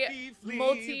a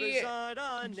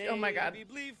oh my god,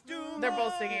 they're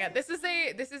both singing it. This is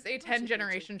a 10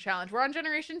 generation challenge. We're on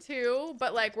generation 2,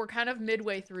 but like we're kind of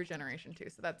midway through generation 2,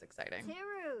 so that's exciting.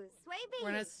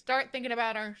 We're gonna start thinking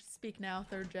about our speak now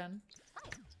 3rd gen,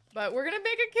 but we're gonna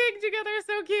bake a cake together.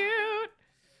 So cute.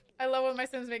 I love when my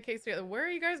Sims make cakes together. Where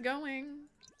are you guys going?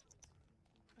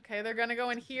 Okay, they're gonna go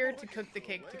in here to cook the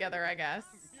cake together, I guess.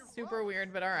 Super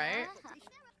weird, but all right.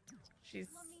 She's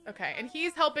okay, and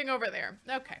he's helping over there.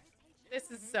 Okay,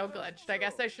 this is so glitched. I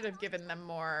guess I should have given them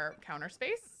more counter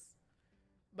space,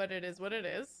 but it is what it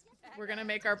is. We're gonna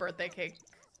make our birthday cake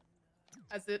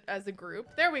as a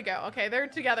group. There we go. Okay, they're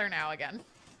together now again.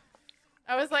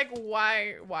 I was like,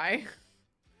 why?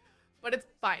 But it's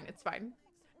fine. It's fine.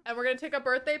 And we're gonna take a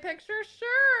birthday picture.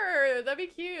 Sure, that'd be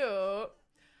cute.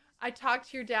 I talked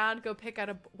to your dad. Go pick out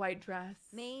a white dress.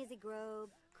 Maisie Grove.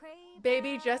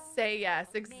 Baby, just say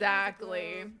yes.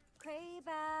 Exactly.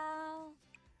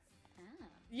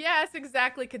 Yes,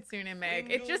 exactly, Kitsune Meg.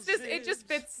 It just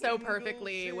fits so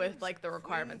perfectly with like the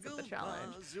requirements of the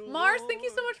challenge. Mars, thank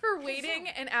you so much for waiting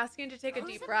and asking to take a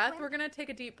deep breath. We're gonna take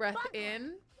a deep breath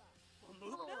in.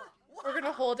 We're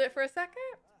gonna hold it for a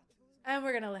second, and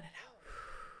we're gonna let it out.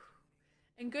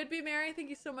 And Good Be Mary, thank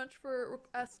you so much for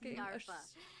asking a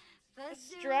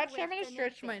stretch. I'm gonna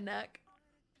stretch my neck.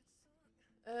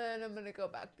 And I'm gonna go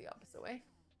back the opposite way.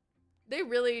 They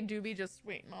really do be just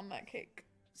waiting on that cake.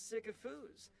 Sick of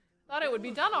foos. Thought it would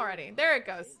be done already. There it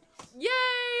goes. Yay,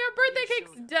 our birthday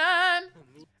cake's done.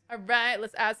 All right,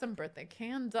 let's add some birthday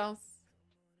candles.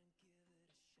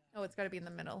 Oh, it's got to be in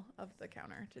the middle of the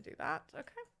counter to do that.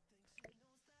 Okay.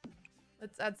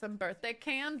 Let's add some birthday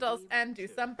candles and do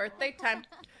some birthday time.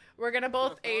 We're going to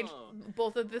both age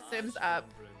both of the Sims up.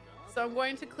 So I'm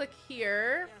going to click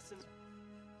here.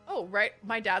 Oh, right.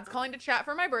 My dad's calling to chat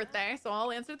for my birthday, so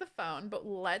I'll answer the phone. But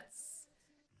let's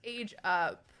age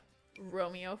up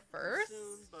Romeo first.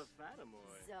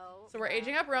 So we're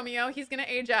aging up Romeo. He's going to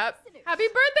age up. Happy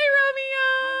birthday, Romeo!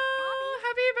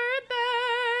 Happy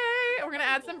birthday! We're going to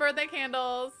add some birthday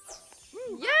candles.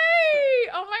 Yay!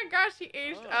 Oh my gosh, he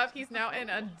aged up. He's now an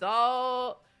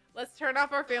adult. Let's turn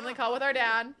off our family call with our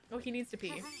dad. Oh, he needs to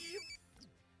pee.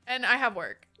 And I have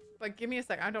work. But give me a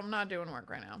second. I'm not doing work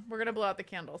right now. We're going to blow out the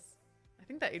candles. I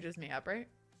think that ages me up, right?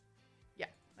 Yeah.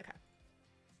 Okay.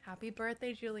 Happy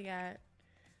birthday, Juliet.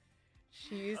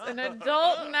 She's an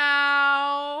adult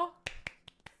now.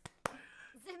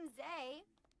 Zimzay.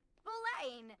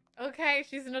 Bolaine. Okay,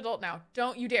 she's an adult now.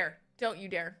 Don't you dare. Don't you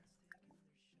dare.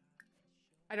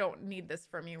 I don't need this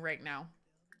from you right now.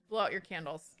 Blow out your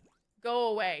candles. Go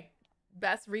away.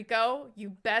 Best Rico, you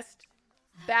best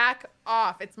back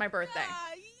off. It's my birthday.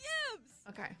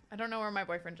 Okay, I don't know where my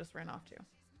boyfriend just ran off to.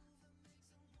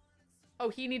 Oh,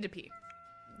 he needed to pee.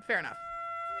 Fair enough.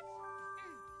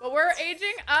 But we're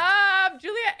aging up.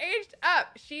 Juliet aged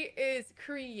up. She is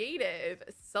creative,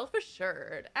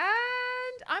 self-assured,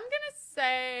 and I'm gonna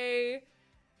say,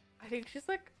 I think she's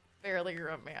like fairly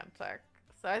romantic.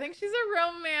 So I think she's a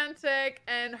romantic,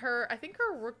 and I think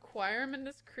her requirement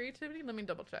is creativity. Let me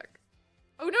double check.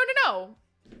 Oh, no.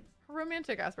 Her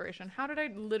romantic aspiration. How did I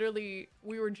literally,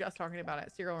 we were just talking about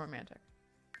it. Serial romantic.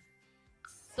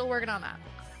 Still working on that.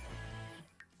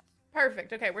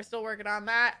 Perfect. Okay, we're still working on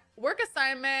that. Work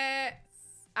assignments,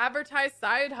 advertise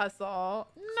side hustle.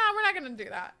 No, we're not going to do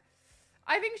that.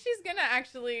 I think she's going to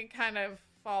actually kind of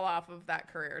fall off of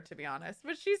that career, to be honest.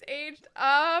 But she's aged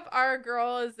up. Our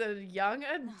girl is a young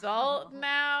adult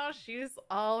now. She's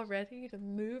all ready to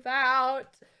move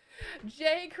out.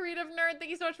 Jay, creative nerd,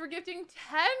 thank you so much for gifting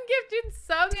 10 gifted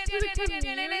subs to the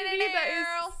community. That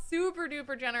is super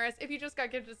duper generous. If you just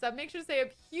got gifted a sub, make sure to say a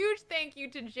huge thank you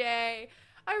to Jay.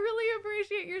 I really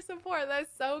appreciate your support. That's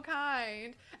so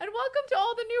kind. And welcome to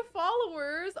all the new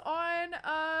followers on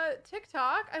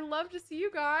TikTok. I love to see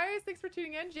you guys. Thanks for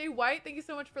tuning in. Jay White, thank you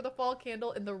so much for the fall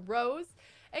candle in the rose.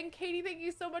 And Katie, thank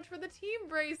you so much for the team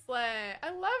bracelet.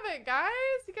 I love it, guys.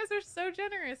 You guys are so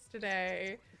generous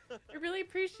today. I really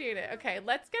appreciate it. Okay,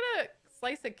 let's get a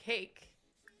slice of cake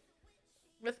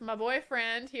with my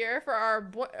boyfriend here for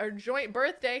our joint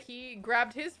birthday. He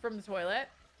grabbed his from the toilet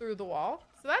through the wall.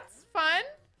 So that's fun.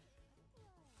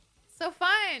 So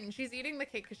fun. She's eating the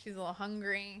cake because she's a little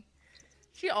hungry.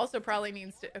 She also probably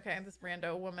needs to... Okay, this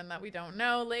rando woman that we don't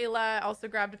know, Layla, also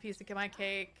grabbed a piece of my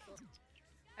cake.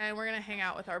 And we're going to hang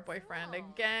out with our boyfriend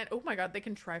again. Oh my god, they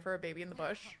can try for a baby in the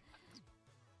bush.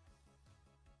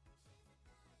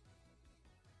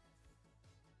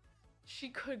 She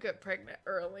could get pregnant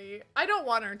early. I don't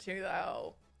want her to,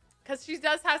 though. Because she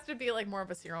has to be like more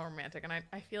of a serial romantic, and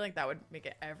I feel like that would make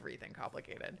it everything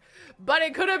complicated. But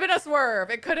it could have been a swerve.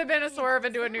 It could have been a swerve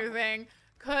into a new thing.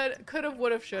 Could have,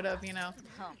 would have, should have, you know.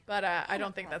 But I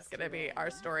don't think that's gonna be our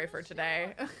story for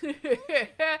today.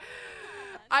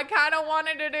 I kind of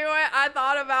wanted to do it. I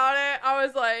thought about it. I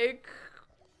was like,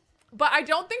 but I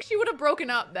don't think she would have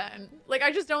broken up then. Like,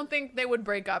 I just don't think they would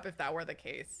break up if that were the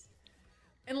case.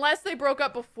 Unless they broke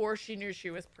up before she knew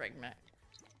she was pregnant.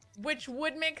 Which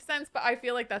would make sense, but I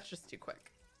feel like that's just too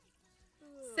quick.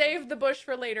 Save the bush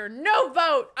for later. No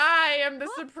vote! I am the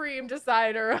supreme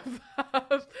decider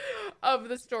of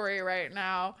the story right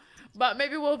now. But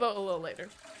maybe we'll vote a little later.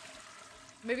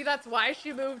 Maybe that's why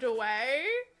she moved away.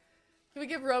 Can we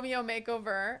give Romeo a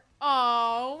makeover?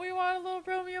 Oh, we want a little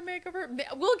Romeo makeover.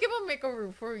 We'll give him a makeover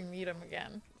before we meet him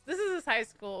again. This is his high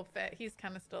school fit. He's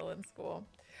kind of still in school.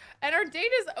 And our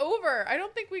date is over. I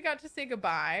don't think we got to say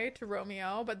goodbye to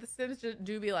Romeo, but the Sims just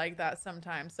do be like that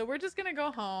sometimes. So we're just going to go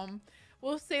home.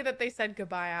 We'll say that they said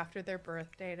goodbye after their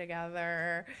birthday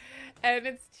together. And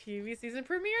it's TV season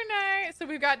premiere night. So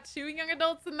we've got 2 young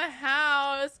adults in the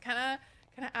house, kind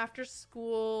of after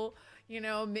school, you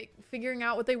know, figuring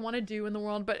out what they want to do in the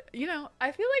world. But, you know,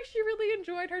 I feel like she really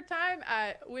enjoyed her time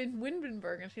in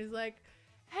Windenburg. And she's like,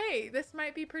 hey, this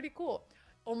might be pretty cool.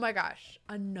 Oh my gosh,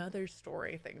 another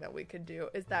story thing that we could do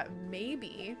is that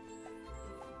maybe,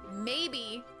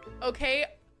 okay,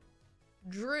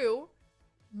 Drew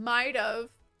might have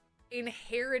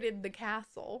inherited the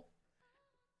castle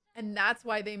And that's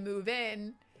why they move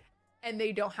in and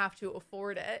they don't have to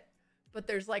afford it. But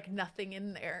there's like nothing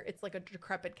in there. It's like a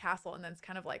decrepit castle. And then it's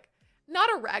kind of like, not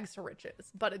a rags to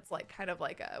riches, but it's like kind of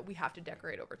like a we have to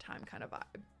decorate over time kind of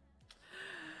vibe.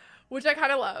 Which I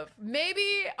kind of love.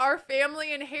 Maybe our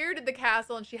family inherited the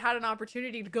castle and she had an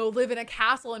opportunity to go live in a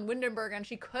castle in Windenburg and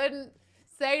she couldn't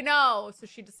say no. So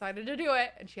she decided to do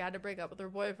it and she had to break up with her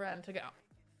boyfriend to go.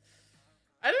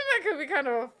 I think that could be kind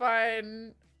of a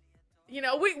fun, you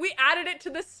know, we added it to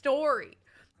the story.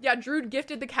 Yeah, Drew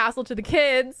gifted the castle to the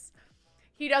kids.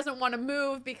 He doesn't want to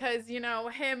move because, you know,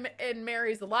 him and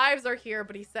Mary's lives are here.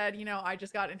 But he said, you know, I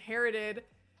just got inherited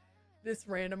this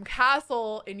random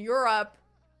castle in Europe.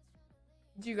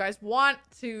 Do you guys want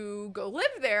to go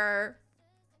live there?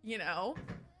 You know?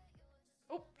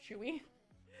 Oh, Chewie.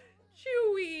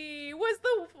 Chewie was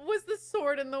the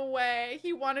sword in the way.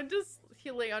 He wanted to, he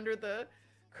lay under the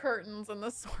curtains and the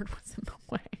sword was in the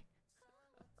way.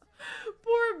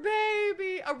 Poor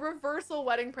baby. A reversal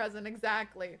wedding present,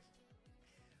 exactly.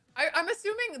 I'm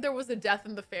assuming there was a death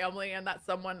in the family and that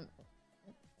someone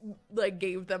like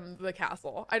gave them the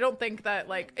castle. I don't think that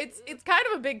like it's kind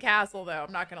of a big castle though.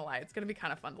 I'm not gonna lie. It's gonna be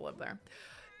kind of fun to live there.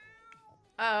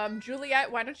 Juliet,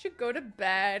 why don't you go to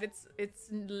bed? It's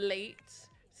late.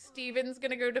 Steven's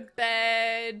gonna go to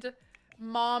bed.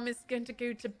 Mom is going to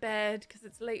go to bed because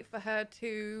it's late for her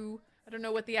too. I don't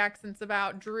know what the accent's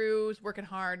about. Drew's working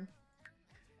hard.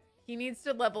 He needs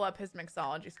to level up his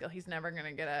mixology skill. He's never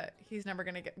gonna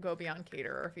go beyond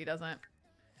caterer if he doesn't.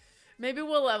 Maybe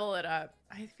we'll level it up.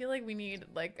 I feel like we need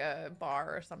like a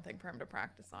bar or something for him to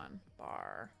practice on.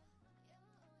 Bar.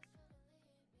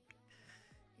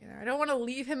 You know, I don't want to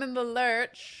leave him in the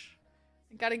lurch.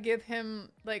 I gotta give him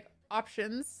like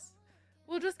options.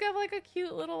 We'll just get like a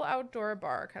cute little outdoor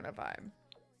bar kind of vibe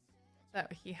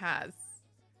that he has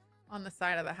on the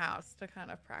side of the house to kind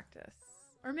of practice.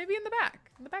 Or maybe in the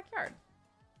backyard.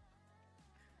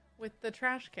 With the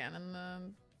trash can and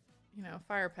the, you know,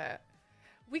 fire pit.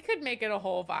 We could make it a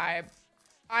whole vibe.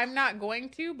 I'm not going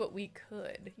to, but we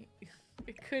could.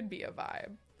 It could be a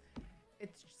vibe.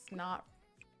 It's just not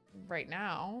right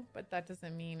now, but that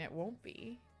doesn't mean it won't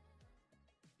be.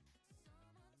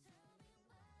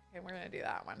 Okay, we're gonna do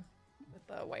that one with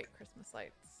the white Christmas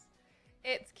lights.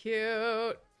 It's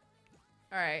cute.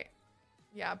 All right.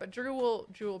 Yeah, but Drew will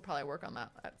probably work on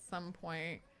that at some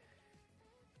point.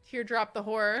 Teardrop the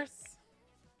horse.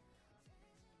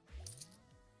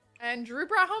 And Drew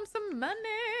brought home some money.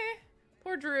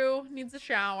 Poor Drew needs a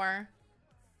shower,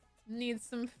 needs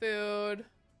some food,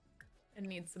 and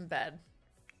needs some bed.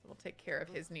 We'll take care of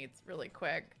his needs really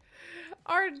quick.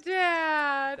 Our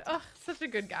dad. Oh, such a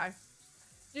good guy.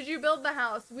 Did you build the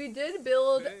house? We did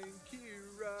build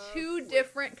 2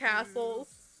 different castles.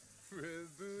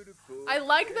 I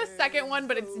like the second one,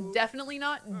 but it's definitely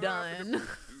not done.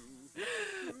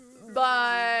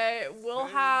 But we'll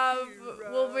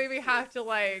maybe have to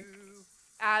like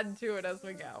add to it as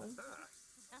we go.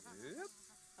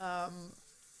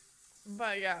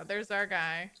 But yeah, there's our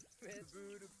guy. Is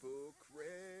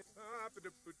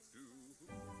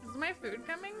my food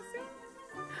coming soon?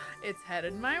 It's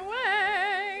headed my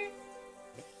way.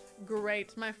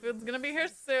 Great, my food's gonna be here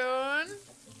soon.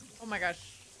 Oh my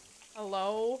gosh.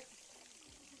 Hello?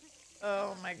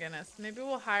 Oh my goodness. Maybe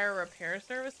we'll hire a repair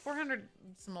service. 400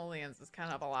 simoleons is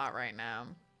kind of a lot right now.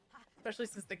 Especially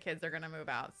since the kids are gonna move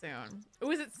out soon.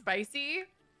 Oh, is it spicy?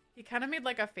 He kind of made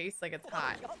like a face like it's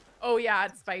hot. Oh yeah,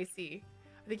 it's spicy.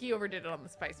 I think he overdid it on the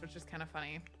spice, which is kind of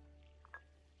funny.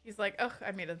 He's like, oh,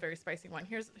 I made a very spicy one.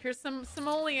 Here's some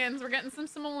simoleons. We're getting some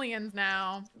simoleons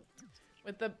now.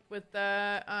 With the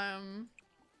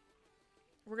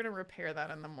we're gonna repair that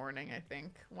in the morning, I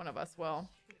think. One of us will.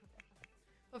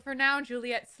 But for now,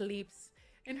 Juliet sleeps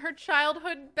in her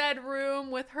childhood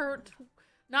bedroom with her,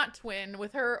 not twin,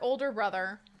 with her older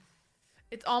brother.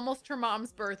 It's almost her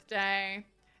mom's birthday.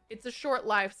 It's a short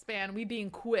lifespan. We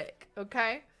being quick,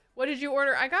 okay? What did you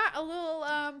order? I got a little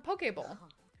poke bowl.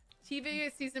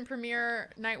 TV season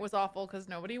premiere night was awful because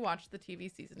nobody watched the TV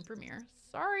season premiere.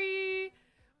 Sorry.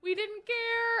 We didn't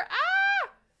care.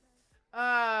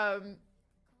 Ah!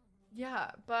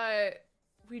 Yeah, but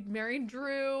we'd married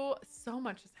Drew. So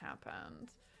much has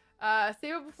happened.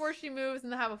 Save it before she moves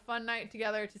and have a fun night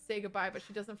together to say goodbye, but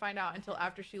she doesn't find out until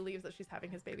after she leaves that she's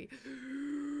having his baby.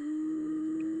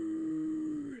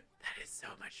 That is so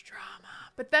much drama.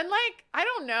 But then, like, I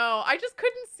don't know. I just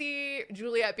couldn't see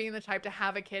Juliet being the type to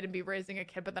have a kid and be raising a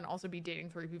kid, but then also be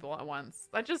dating 3 people at once.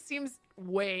 That just seems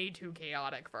way too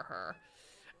chaotic for her.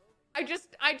 I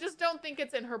just don't think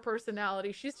it's in her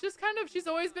personality. She's just kind of, she's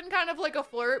always been kind of like a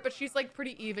flirt, but she's like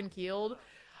pretty even keeled.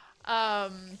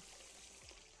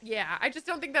 Yeah, I just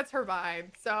don't think that's her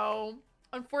vibe. So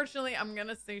unfortunately, I'm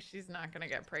gonna say she's not gonna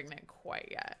get pregnant quite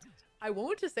yet. I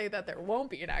won't just say that there won't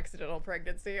be an accidental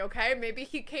pregnancy, okay? Maybe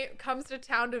he comes to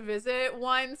town to visit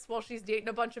once while she's dating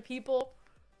a bunch of people.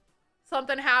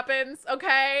 Something happens,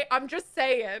 okay? I'm just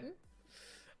saying.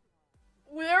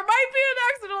 There might be an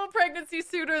accidental pregnancy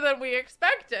sooner than we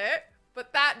expect it,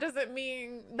 but that doesn't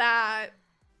mean that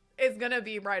it's gonna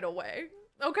be right away,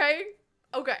 okay?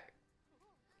 Okay.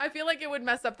 I feel like it would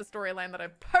mess up the storyline that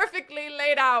I've perfectly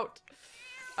laid out.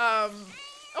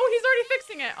 Oh, he's already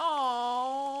fixing it.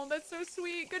 Oh, that's so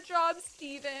sweet. Good job,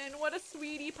 Steven. What a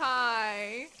sweetie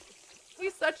pie.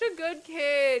 He's such a good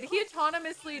kid. He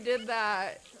autonomously did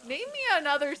that. Name me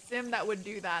another sim that would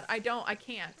do that. I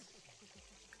can't.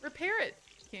 Repair it,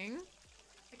 King.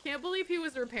 I can't believe he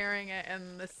was repairing it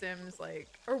and the Sims like,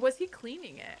 or was he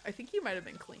cleaning it? I think he might have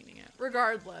been cleaning it.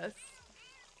 Regardless,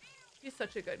 he's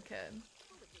such a good kid.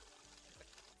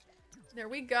 There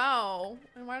we go.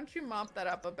 And why don't you mop that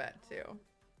up a bit too?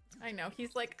 I know,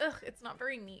 he's like, ugh, it's not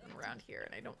very neat around here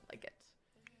and I don't like it.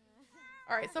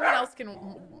 All right, someone else can...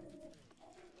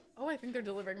 Oh, I think they're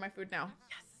delivering my food now.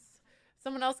 Yes.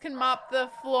 Someone else can mop the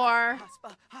floor.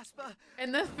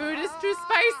 And the food is too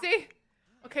spicy.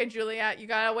 Okay, Juliet, you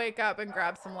gotta wake up and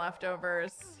grab some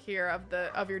leftovers here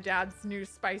of your dad's new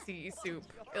spicy soup.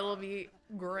 It'll be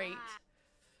great.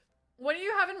 What do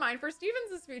you have in mind for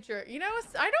Stevens' future? You know, I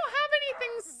don't have anything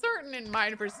certain in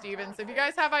mind for Stevens. If you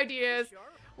guys have ideas,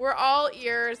 we're all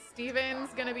ears.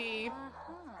 Steven's gonna be,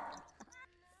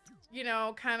 you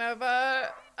know, kind of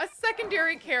a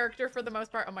secondary character for the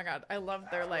most part. Oh my god, I love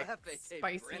their like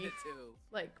spicy,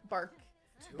 like bark.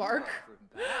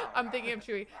 I'm thinking of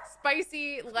Chewy.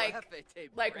 Spicy like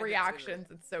reactions.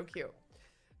 It's so cute.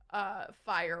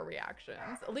 Fire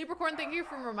reactions. Leprechaun, thank you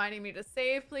for reminding me to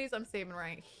save, please. I'm saving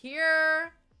right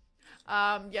here.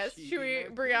 Yes, Chewy,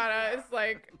 Brianna is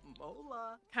like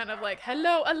kind of like,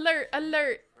 hello, alert,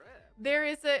 alert. There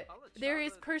is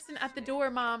person at the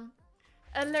door, Mom.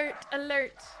 Alert,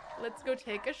 alert. Let's go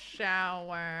take a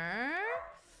shower.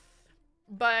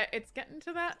 But it's getting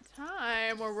to that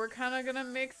time where we're kind of gonna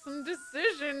make some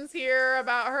decisions here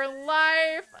about her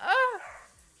life.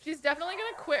 She's definitely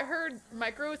gonna quit her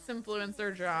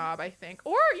micro-influencer job, I think.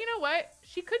 Or, you know what?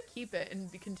 She could keep it and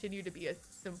continue to be a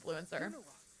influencer.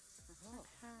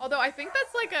 Although I think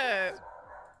that's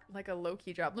like a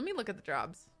low-key job. Let me look at the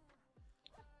jobs.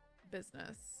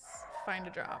 Business. Find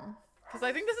a job. Because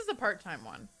I think this is a part-time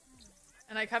one.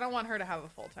 And I kind of want her to have a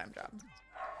full-time job.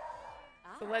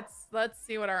 So let's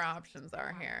see what our options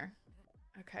are here.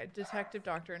 Okay, detective,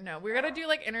 doctor. No, we're gonna do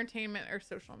like entertainment or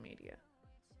social media.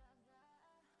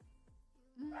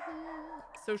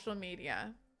 Social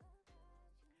media.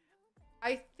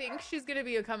 I think she's gonna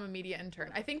become a media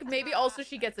intern. I think maybe also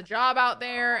she gets a job out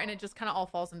there and it just kind of all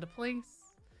falls into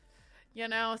place. You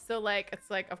know, so like it's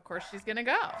like of course she's gonna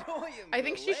go. I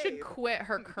think she should quit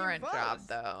her current job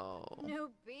though. No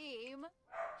beam.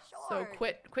 So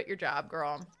quit your job,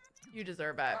 girl. You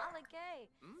deserve it.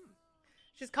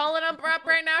 She's calling up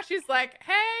right now. She's like,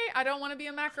 hey, I don't want to be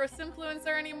a macro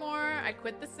influencer anymore. I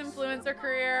quit this influencer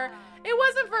career. It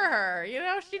wasn't for her. You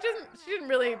know, she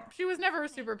was never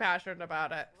super passionate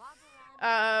about it.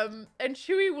 And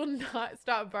Chewy will not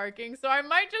stop barking. So I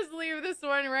might just leave this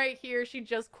one right here. She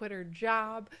just quit her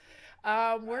job.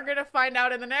 We're going to find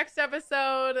out in the next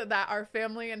episode that our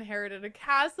family inherited a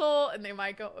castle and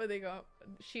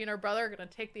she and her brother are going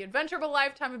to take the adventure of a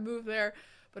lifetime and move there.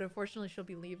 But unfortunately, she'll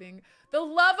be leaving the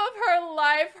love of her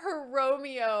life, her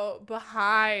Romeo,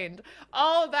 behind.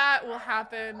 All of that will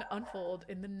unfold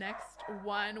in the next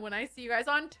one when I see you guys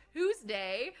on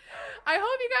Tuesday. I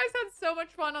hope you guys had so much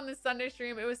fun on this Sunday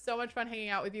stream. It was so much fun hanging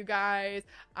out with you guys.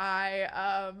 I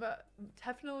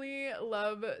definitely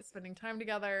love spending time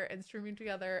together and streaming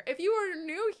together. If you are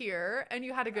new here and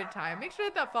you had a good time, make sure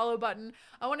to hit that follow button.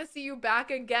 I want to see you back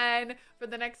again for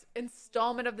the next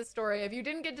installment of the story. If you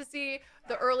didn't get to see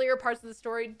the earlier parts of the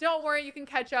story, don't worry, you can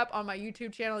catch up on my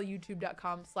YouTube channel,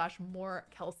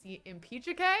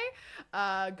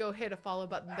 youtube.com/morekelseyandpeachak. Go hit a follow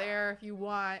button there if you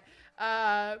want.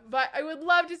 But I would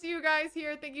love to see you guys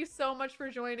here. Thank you so much for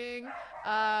joining.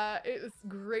 It was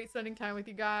great spending time with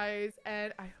you guys,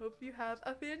 and I hope you have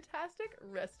a fantastic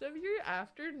rest of your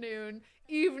afternoon,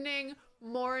 evening,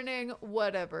 morning,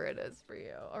 whatever it is for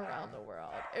you around the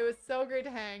world. It was so great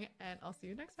to hang, and I'll see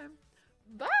you next time.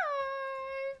 Bye!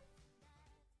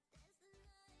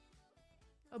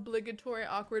 Obligatory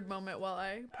awkward moment while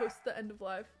I post the end of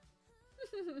live.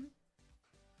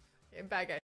 Okay, bye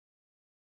guys.